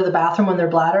just go to the bathroom when their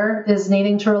bladder is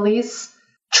needing to release,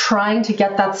 trying to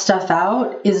get that stuff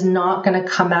out is not going to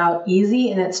come out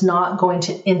easy, and it's not going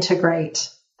to integrate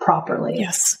properly.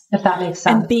 Yes. If that makes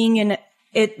sense. And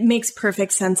it makes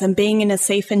perfect sense. And being in a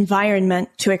safe environment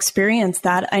to experience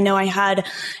that. I know I had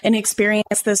an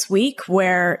experience this week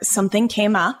where something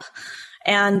came up,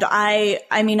 and I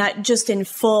just in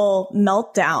full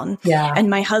meltdown. Yeah. And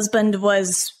my husband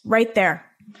was right there.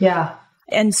 Yeah.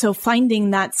 And so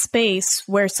finding that space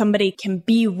where somebody can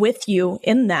be with you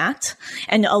in that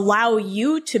and allow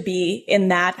you to be in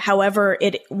that, however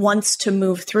it wants to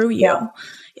move through you,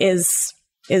 is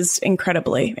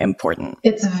incredibly important.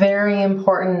 It's very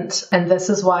important. And this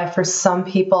is why for some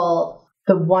people,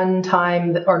 the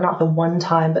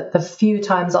few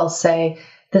times I'll say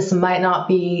this might not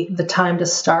be the time to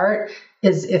start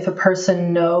is if a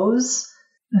person knows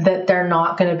that they're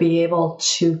not going to be able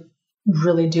to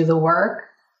really do the work.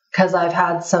 Because I've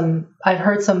heard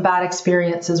some bad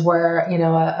experiences where,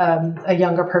 a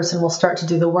younger person will start to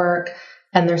do the work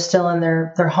and they're still in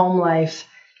their home life,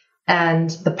 and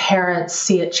the parents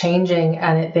see it changing,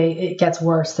 and it gets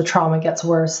worse. The trauma gets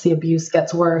worse. The abuse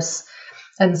gets worse.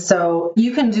 And so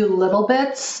you can do little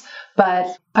bits,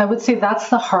 but I would say that's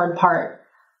the hard part,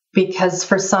 because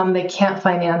for some, they can't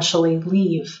financially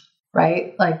leave,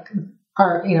 right? Like,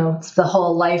 it's the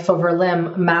whole life over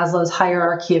limb, Maslow's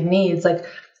hierarchy of needs. Like,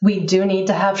 we do need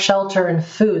to have shelter and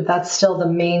food. That's still the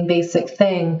main basic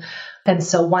thing. And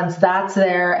so once that's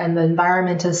there and the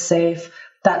environment is safe,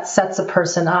 that sets a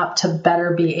person up to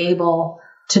better be able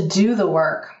to do the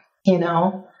work,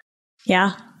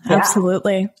 Yeah,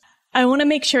 absolutely. I want to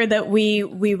make sure that we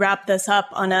wrap this up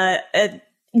on a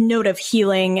note of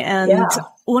healing. And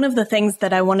one of the things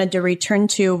that I wanted to return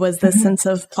to was the sense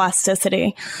of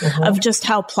plasticity, of just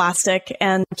how plastic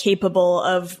and capable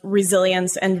of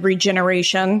resilience and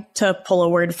regeneration, to pull a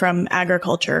word from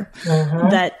agriculture,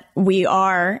 that we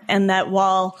are. And that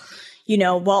while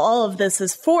all of this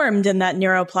is formed in that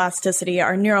neuroplasticity,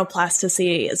 our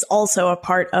neuroplasticity is also a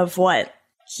part of what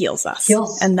heals us.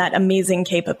 And that amazing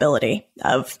capability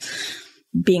of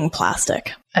being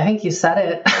plastic. I think you said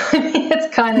it. I mean,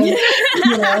 it's kind of,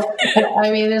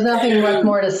 there's nothing much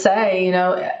more to say.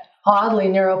 Oddly,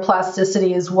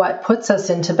 neuroplasticity is what puts us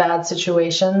into bad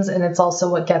situations, and it's also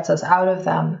what gets us out of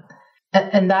them.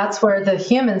 And that's where the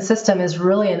human system is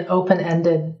really an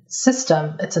open-ended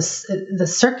system. The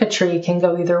circuitry can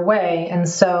go either way. And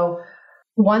so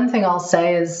one thing I'll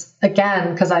say is,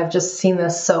 again, because I've just seen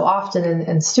this so often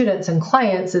in students and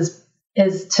clients,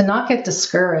 is to not get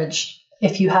discouraged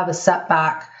if you have a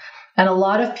setback. And a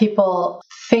lot of people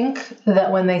think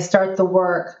that when they start the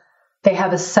work, they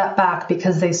have a setback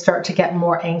because they start to get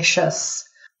more anxious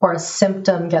or a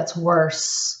symptom gets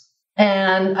worse.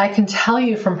 And I can tell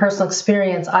you from personal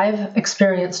experience, I've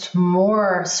experienced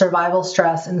more survival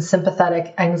stress and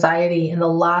sympathetic anxiety in the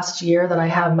last year than I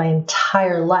have my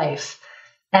entire life.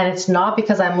 And it's not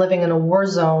because I'm living in a war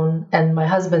zone and my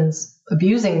husband's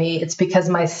abusing me. It's because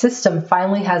my system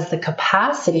finally has the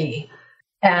capacity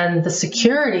and the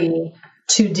security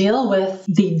to deal with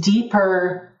the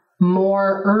deeper,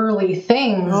 more early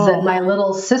things that my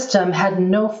little system had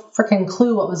no freaking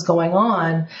clue what was going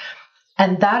on.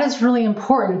 And that is really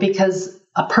important because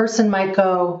a person might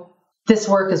go, this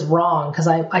work is wrong because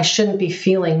I shouldn't be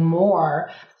feeling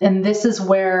more. And this is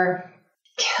where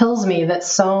kills me that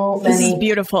so many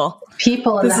beautiful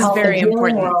people in this the health is very and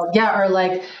healing important. world, are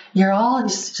like, you're all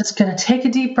just going to take a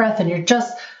deep breath and you're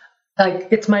just like,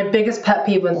 it's my biggest pet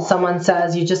peeve when someone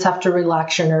says you just have to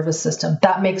relax your nervous system.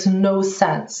 That makes no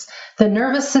sense. The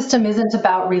nervous system isn't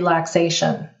about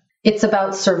relaxation. It's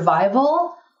about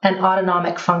survival and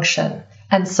autonomic function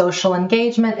and social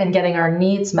engagement and getting our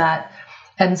needs met.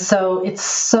 And so it's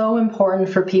so important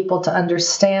for people to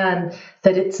understand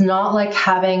that it's not like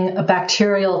having a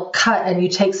bacterial cut and you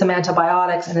take some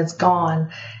antibiotics and it's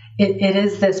gone. It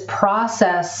is this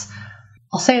process.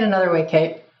 I'll say it another way,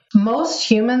 Kate. Most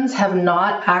humans have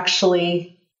not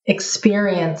actually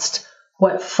experienced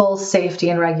what full safety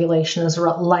and regulation is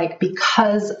like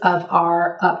because of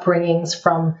our upbringings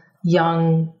from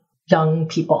young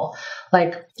people.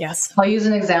 Like, yes, I'll use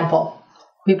an example.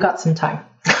 We've got some time.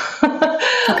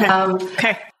 Okay.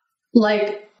 Okay.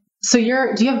 Like, so do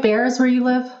you have bears where you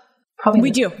live? Probably.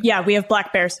 We do. Yeah, we have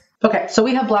black bears. Okay. So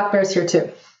we have black bears here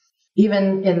too,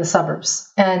 even in the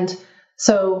suburbs. And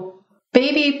so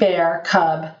baby bear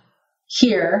cub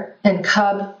here and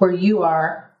cub where you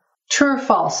are, true or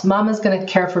false? Mama's going to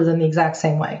care for them the exact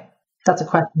same way. That's a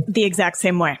question. The exact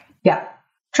same way. Yeah.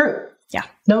 True. Yeah.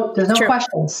 No, there's no True.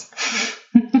 questions.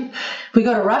 We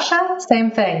go to Russia,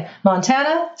 same thing.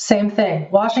 Montana, same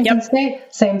thing. Washington State,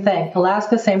 same thing.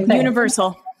 Alaska, same thing.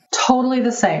 Universal. Totally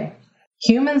the same.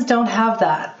 Humans don't have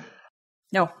that.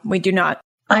 No, we do not.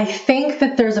 I think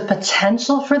that there's a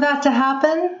potential for that to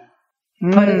happen,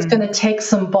 but it's going to take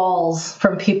some balls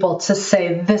from people to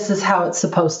say this is how it's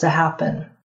supposed to happen.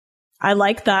 I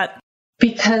like that.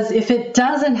 Because if it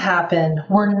doesn't happen,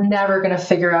 we're never going to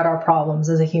figure out our problems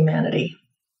as a humanity.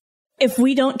 If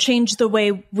we don't change the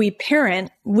way we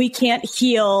parent, we can't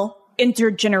heal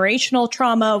intergenerational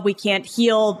trauma. We can't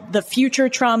heal the future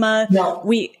trauma. No.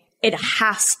 It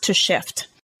has to shift.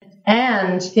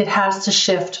 And it has to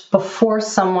shift before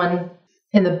someone,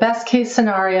 in the best case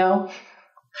scenario,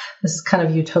 this is kind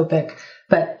of utopic,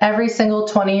 but every single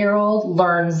 20-year-old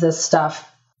learns this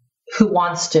stuff who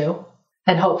wants to.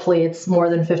 And hopefully it's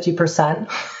more than 50%.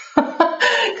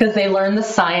 Because they learn the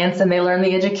science and they learn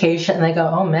the education and they go,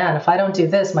 oh man, if I don't do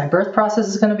this, my birth process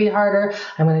is going to be harder.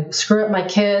 I'm going to screw up my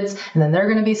kids and then they're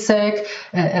going to be sick.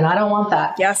 And I don't want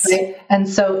that. Yes. Right? And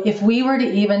so if we were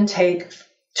to even take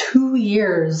 2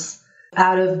 years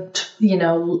out of,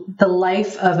 the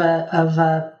life of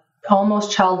a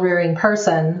almost child rearing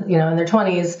person, in their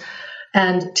 20s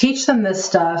and teach them this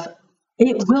stuff,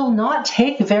 it will not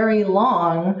take very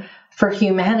long for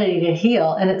humanity to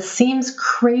heal. And it seems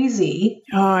crazy.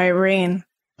 Oh, Irene.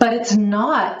 But it's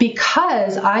not,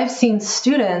 because I've seen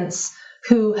students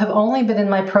who have only been in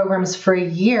my programs for a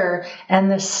year and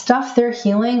the stuff they're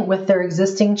healing with their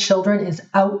existing children is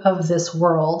out of this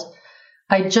world.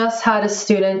 I just had a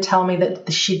student tell me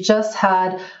that she just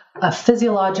had a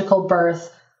physiological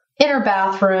birth in her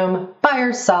bathroom by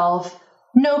herself,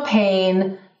 no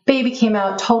pain, baby came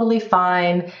out totally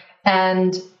fine,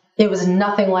 and it was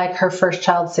nothing like her first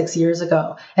child 6 years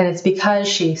ago. And it's because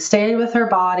she stayed with her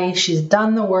body. She's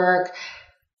done the work.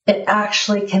 It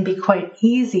actually can be quite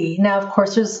easy. Now, of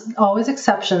course, there's always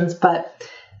exceptions, but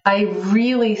I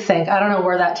really think, I don't know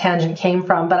where that tangent came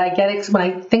from, but I get it when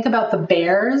I think about the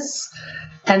bears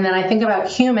and then I think about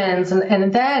humans,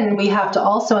 and then we have to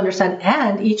also understand,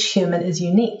 and each human is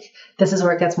unique. This is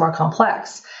where it gets more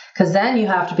complex, because then you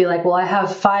have to be like, well, I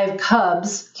have 5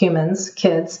 cubs, humans,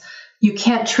 kids. You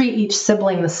can't treat each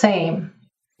sibling the same.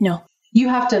 No. You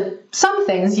have to, some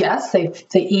things, yes, they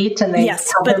eat and they...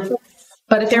 Yes,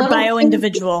 but if they're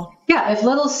bio-individual. Yeah, if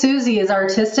little Susie is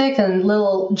artistic and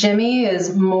little Jimmy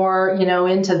is more,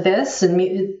 into this, and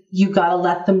you got to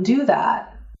let them do that.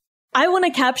 I want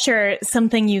to capture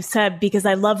something you said because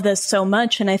I love this so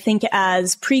much. And I think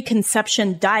as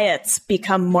preconception diets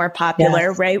become more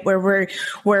popular, right, where we're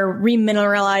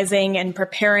remineralizing and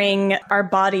preparing our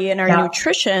body and our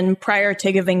nutrition prior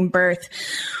to giving birth,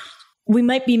 we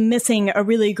might be missing a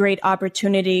really great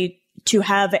opportunity to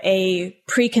have a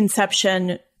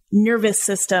preconception nervous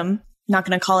system not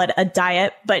going to call it a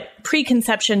diet, but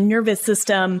preconception nervous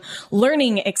system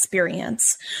learning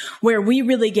experience where we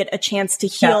really get a chance to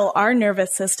heal our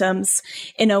nervous systems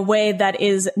in a way that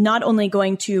is not only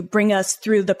going to bring us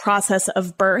through the process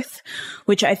of birth,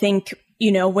 which I think,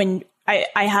 when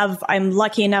I'm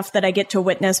lucky enough that I get to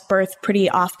witness birth pretty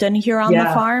often here on the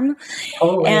farm.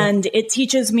 Totally. And it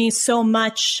teaches me so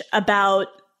much about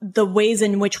the ways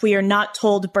in which we are not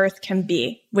told birth can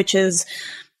be, which is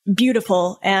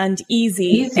beautiful and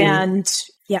easy. And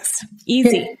yes,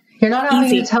 easy. You're not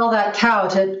having to tell that cow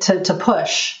to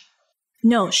push.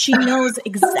 No, she knows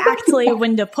exactly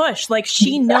when to push. Like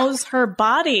she knows her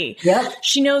body. Yep.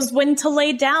 She knows when to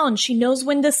lay down. She knows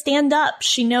when to stand up.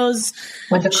 She knows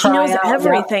when to cry. She knows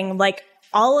everything. Yep. Like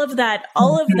all of that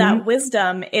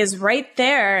wisdom is right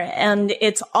there. And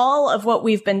it's all of what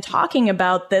we've been talking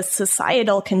about, this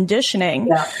societal conditioning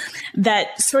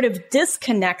that sort of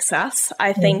disconnects us,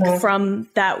 I think, from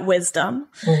that wisdom.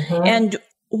 And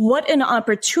what an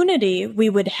opportunity we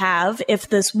would have if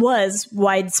this was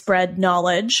widespread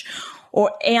knowledge,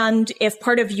 and if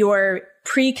part of your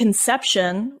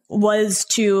preconception was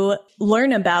to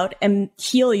learn about and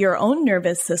heal your own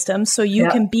nervous system so you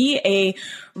can be a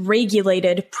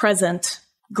regulated, present,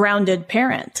 grounded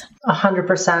parent.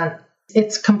 100%.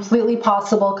 It's completely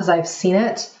possible because I've seen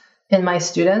it in my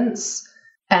students.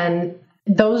 And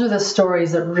those are the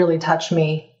stories that really touch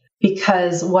me.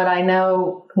 Because what I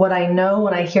know when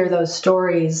I hear those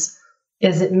stories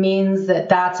is it means that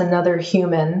that's another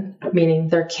human, meaning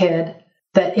their kid,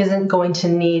 that isn't going to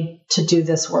need to do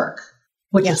this work,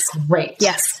 which is great.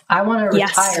 Yes. I want to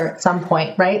retire at some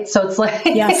point, right? So it's like,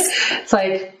 it's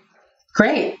like,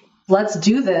 great, let's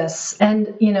do this.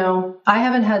 And, I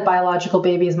haven't had biological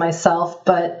babies myself,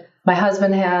 but my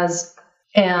husband has,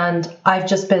 and I've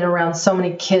just been around so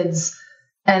many kids,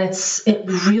 and it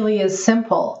really is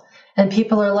simple. And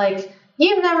people are like,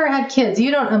 you've never had kids.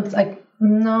 You don't, I'm like,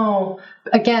 no.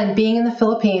 Again, being in the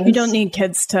Philippines. You don't need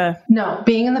kids to. No,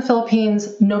 being in the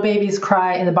Philippines, no babies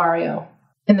cry in the barrio.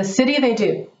 In the city, they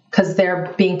do because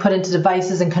they're being put into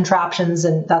devices and contraptions,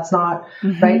 and that's not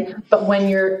right. But when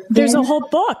you're. There's a whole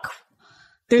book.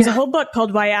 There's a whole book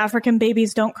called Why African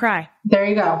Babies Don't Cry. There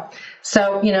you go.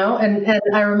 So, and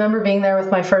I remember being there with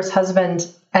my first husband,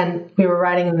 and we were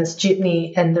riding in this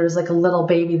jeepney, and there's like a little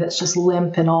baby that's just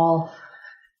limp and all.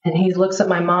 And he looks at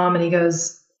my mom and he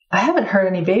goes, I haven't heard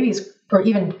any babies or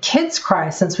even kids cry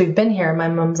since we've been here. And my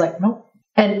mom's like, nope.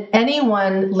 And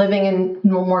anyone living in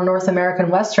more North American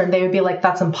Western, they would be like,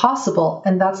 that's impossible.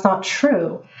 And that's not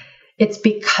true. It's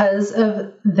because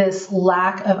of this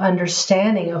lack of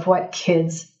understanding of what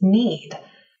kids need.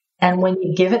 And when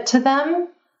you give it to them,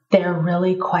 they're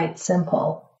really quite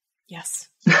simple. Yes.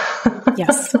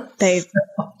 Yes. They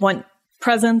want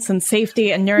presence and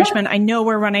safety and nourishment. I know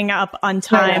we're running up on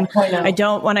time. I know. I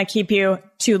don't want to keep you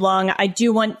too long. I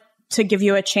do want to give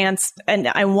you a chance, and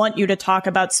I want you to talk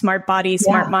about Smart Body,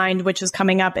 Smart Mind, which is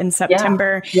coming up in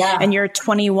September, and your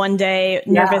 21-day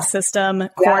nervous system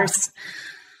course.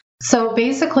 So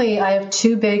basically, I have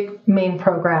two big main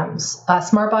programs.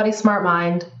 Smart Body, Smart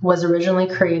Mind was originally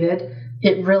created.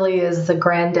 It really is the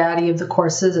granddaddy of the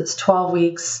courses. It's 12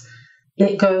 weeks.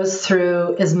 It goes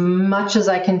through as much as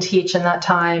I can teach in that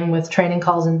time with training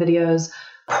calls and videos,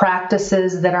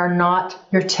 practices that are not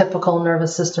your typical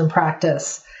nervous system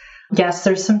practice. Yes,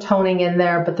 there's some toning in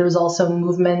there, but there's also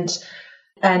movement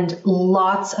and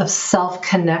lots of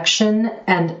self-connection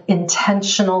and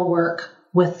intentional work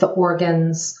with the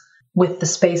organs, with the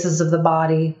spaces of the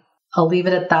body. I'll leave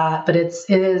it at that, but it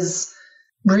is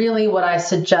really what I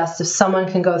suggest. If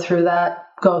someone can go through that.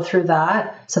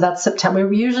 So that's September.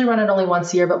 We usually run it only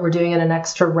once a year, but we're doing it an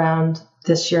extra round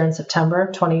this year in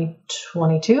September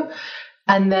 2022.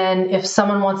 And then if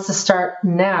someone wants to start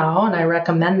now, and I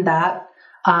recommend that,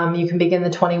 you can begin the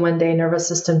 21-day nervous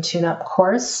system tune-up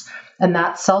course. And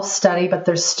that's self-study, but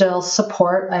there's still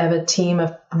support. I have a team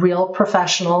of real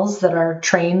professionals that are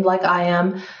trained like I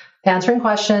am, answering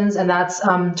questions. And that's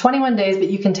 21 days, but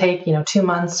you can take 2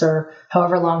 months or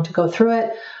however long to go through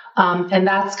it. And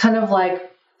that's kind of like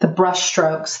the brush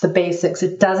strokes, the basics.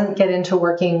 It doesn't get into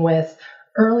working with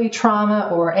early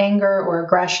trauma or anger or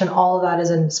aggression. All of that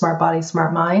is in Smart Body,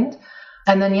 Smart Mind.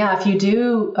 And then,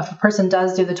 if a person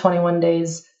does do the 21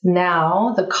 days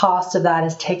now, the cost of that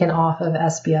is taken off of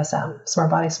SBSM, Smart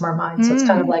Body, Smart Mind. So it's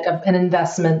kind of like an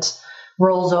investment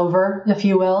rolls over, if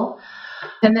you will.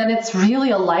 And then it's really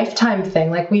a lifetime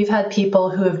thing. Like we've had people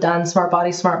who have done Smart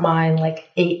Body, Smart Mind like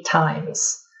 8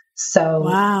 times.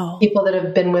 So people that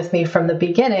have been with me from the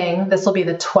beginning, this will be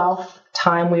the 12th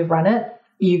time we've run it.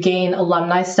 You gain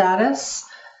alumni status,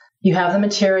 you have the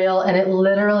material, and it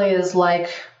literally is like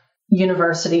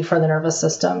university for the nervous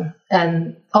system.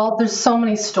 And there's so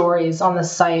many stories on the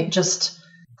site, just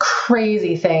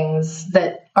crazy things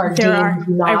that are deemed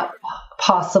not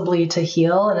possibly to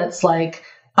heal. And it's like,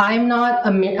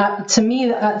 to me,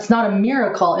 it's not a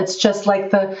miracle. It's just like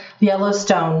the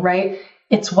Yellowstone, right?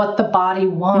 It's what the body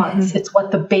wants. Mm-hmm. It's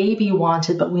what the baby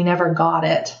wanted, but we never got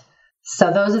it.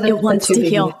 So those are it wants to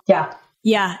heal. Yeah.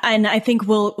 Yeah. And I think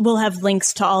we'll have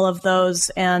links to all of those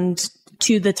and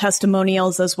to the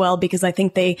testimonials as well, because I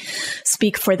think they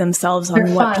speak for themselves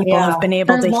on what people have been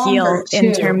able to heal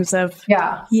in terms of,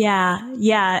 yeah.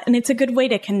 And it's a good way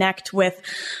to connect with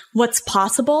what's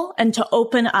possible and to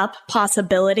open up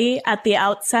possibility at the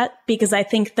outset, because I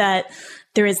think that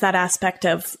there is that aspect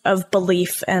of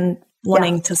belief and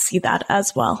wanting to see that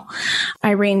as well.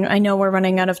 Irene, I know we're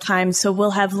running out of time, so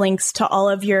we'll have links to all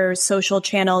of your social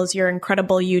channels, your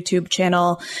incredible YouTube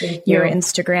channel, your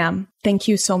Instagram. Thank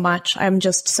you so much. I'm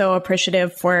just so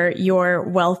appreciative for your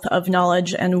wealth of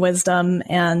knowledge and wisdom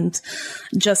and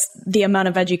just the amount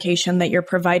of education that you're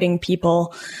providing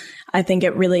people. I think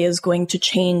it really is going to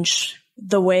change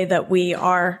the way that we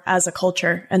are as a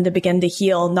culture and to begin to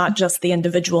heal not just the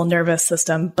individual nervous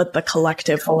system, but the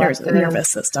collective nervous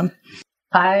system.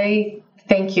 I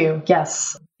thank you.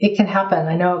 Yes, it can happen.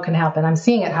 I know it can happen. I'm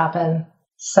seeing it happen.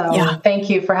 So thank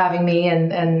you for having me.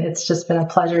 And it's just been a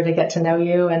pleasure to get to know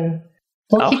you, and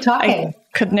we'll keep talking. I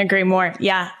couldn't agree more.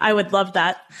 Yeah, I would love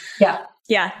that.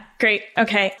 Yeah. Great.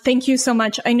 Okay. Thank you so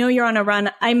much. I know you're on a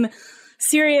run. I'm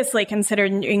seriously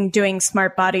considering doing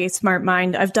Smart Body, Smart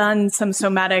Mind. I've done some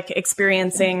somatic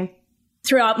experiencing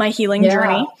throughout my healing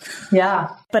journey. Yeah.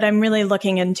 But I'm really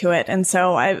looking into it. And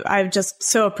so I just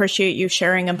so appreciate you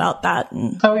sharing about that.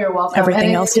 And you're welcome.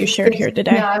 Everything else you shared here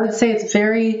today. Yeah, I would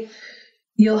say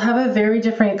you'll have a very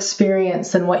different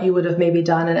experience than what you would have maybe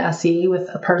done in SE with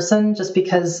a person, just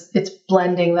because it's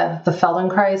blending the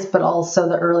Feldenkrais, but also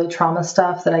the early trauma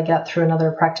stuff that I get through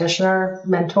another practitioner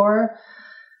mentor.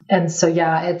 And so,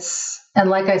 and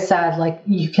like I said, like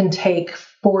you can take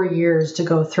 4 years to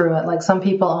go through it. Like some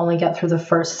people only get through the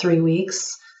first 3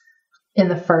 weeks in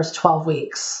the first 12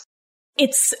 weeks.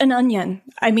 It's an onion.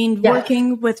 I mean,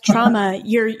 working with trauma,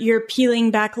 you're peeling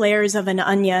back layers of an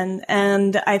onion.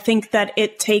 And I think that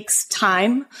it takes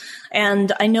time.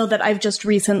 And I know that I've just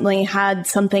recently had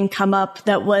something come up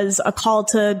that was a call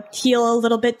to heal a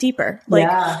little bit deeper. Like,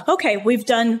 okay, we've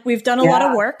done a lot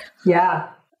of work. Yeah.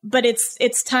 But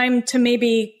it's time to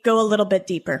maybe go a little bit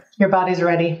deeper. Your body's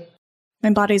ready.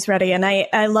 My body's ready. And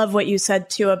I love what you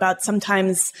said too about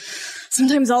sometimes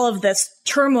all of this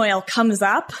turmoil comes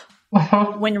up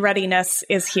when readiness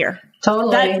is here.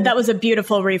 Totally. That was a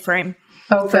beautiful reframe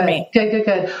for me.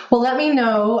 Good. Well, let me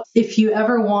know if you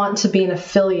ever want to be an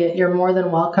affiliate. You're more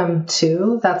than welcome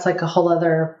to. That's like a whole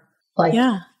other,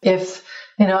 if,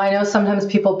 I know sometimes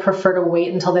people prefer to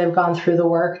wait until they've gone through the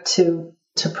work to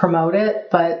promote it,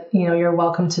 but you're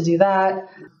welcome to do that.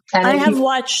 And I have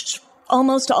watched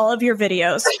almost all of your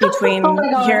videos between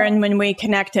here and when we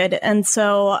connected. And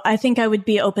so I think I would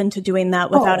be open to doing that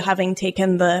without having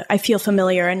taken I feel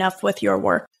familiar enough with your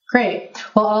work. Great.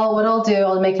 Well,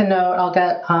 I'll make a note. I'll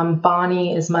get,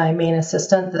 Bonnie is my main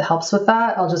assistant that helps with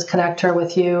that. I'll just connect her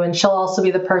with you, and she'll also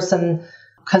be the person,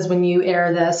 because when you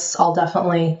air this, I'll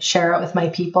definitely share it with my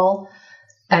people.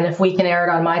 And if we can air it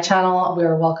on my channel,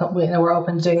 we're welcome. We're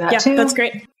open to doing that too. Yeah, that's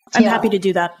great. I'm happy to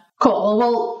do that. Cool.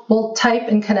 Well, we'll type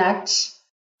and connect.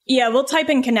 Yeah, we'll type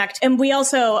and connect. And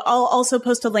I'll also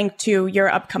post a link to your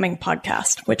upcoming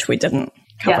podcast, which we didn't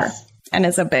cover and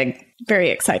is a big, very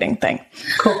exciting thing.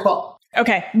 Cool.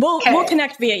 Okay. We'll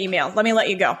connect via email. Let me let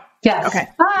you go. Yes. Okay.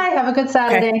 Bye. Have a good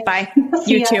Saturday. Okay, bye.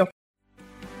 You too.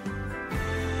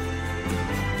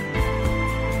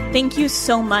 Thank you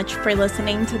so much for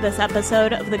listening to this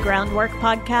episode of the Groundwork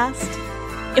Podcast.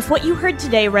 If what you heard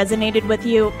today resonated with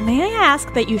you, may I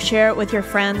ask that you share it with your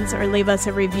friends or leave us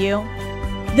a review?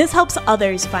 This helps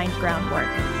others find Groundwork.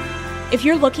 If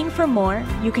you're looking for more,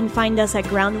 you can find us at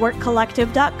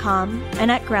groundworkcollective.com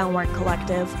and at Groundwork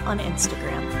Collective on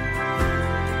Instagram.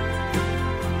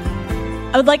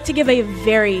 I would like to give a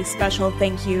very special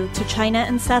thank you to China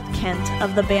and Seth Kent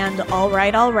of the band All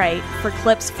Right for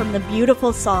clips from the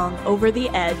beautiful song Over the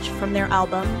Edge from their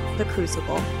album, The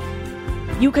Crucible.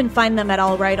 You can find them at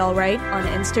All Right on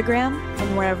Instagram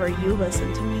and wherever you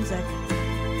listen to music.